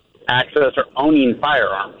includes access or owning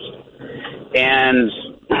firearms. And,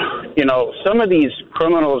 some of these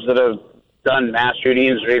criminals that have done mass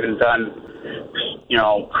shootings or even done,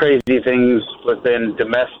 crazy things within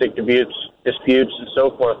domestic disputes and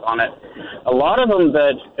so forth on it. A lot of them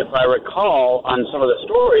that, if I recall on some of the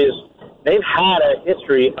stories, they've had a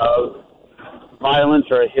history of violence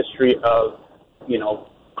or a history of,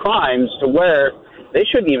 crimes to where they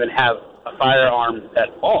shouldn't even have a firearm at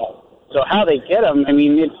all. So how they get them,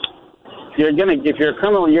 if you're a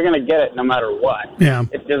criminal, you're gonna get it no matter what. Yeah.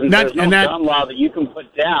 There's no gun law that you can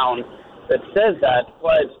put down that says that,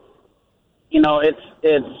 but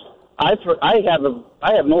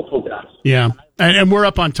I have multiple guns. Yeah, and we're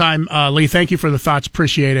up on time, Lee. Thank you for the thoughts.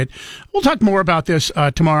 Appreciate it. We'll talk more about this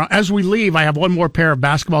tomorrow. As we leave, I have one more pair of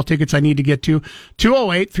basketball tickets I need to get to.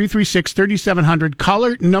 208-336-3700.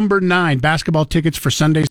 Caller number 9. Basketball tickets for Sunday's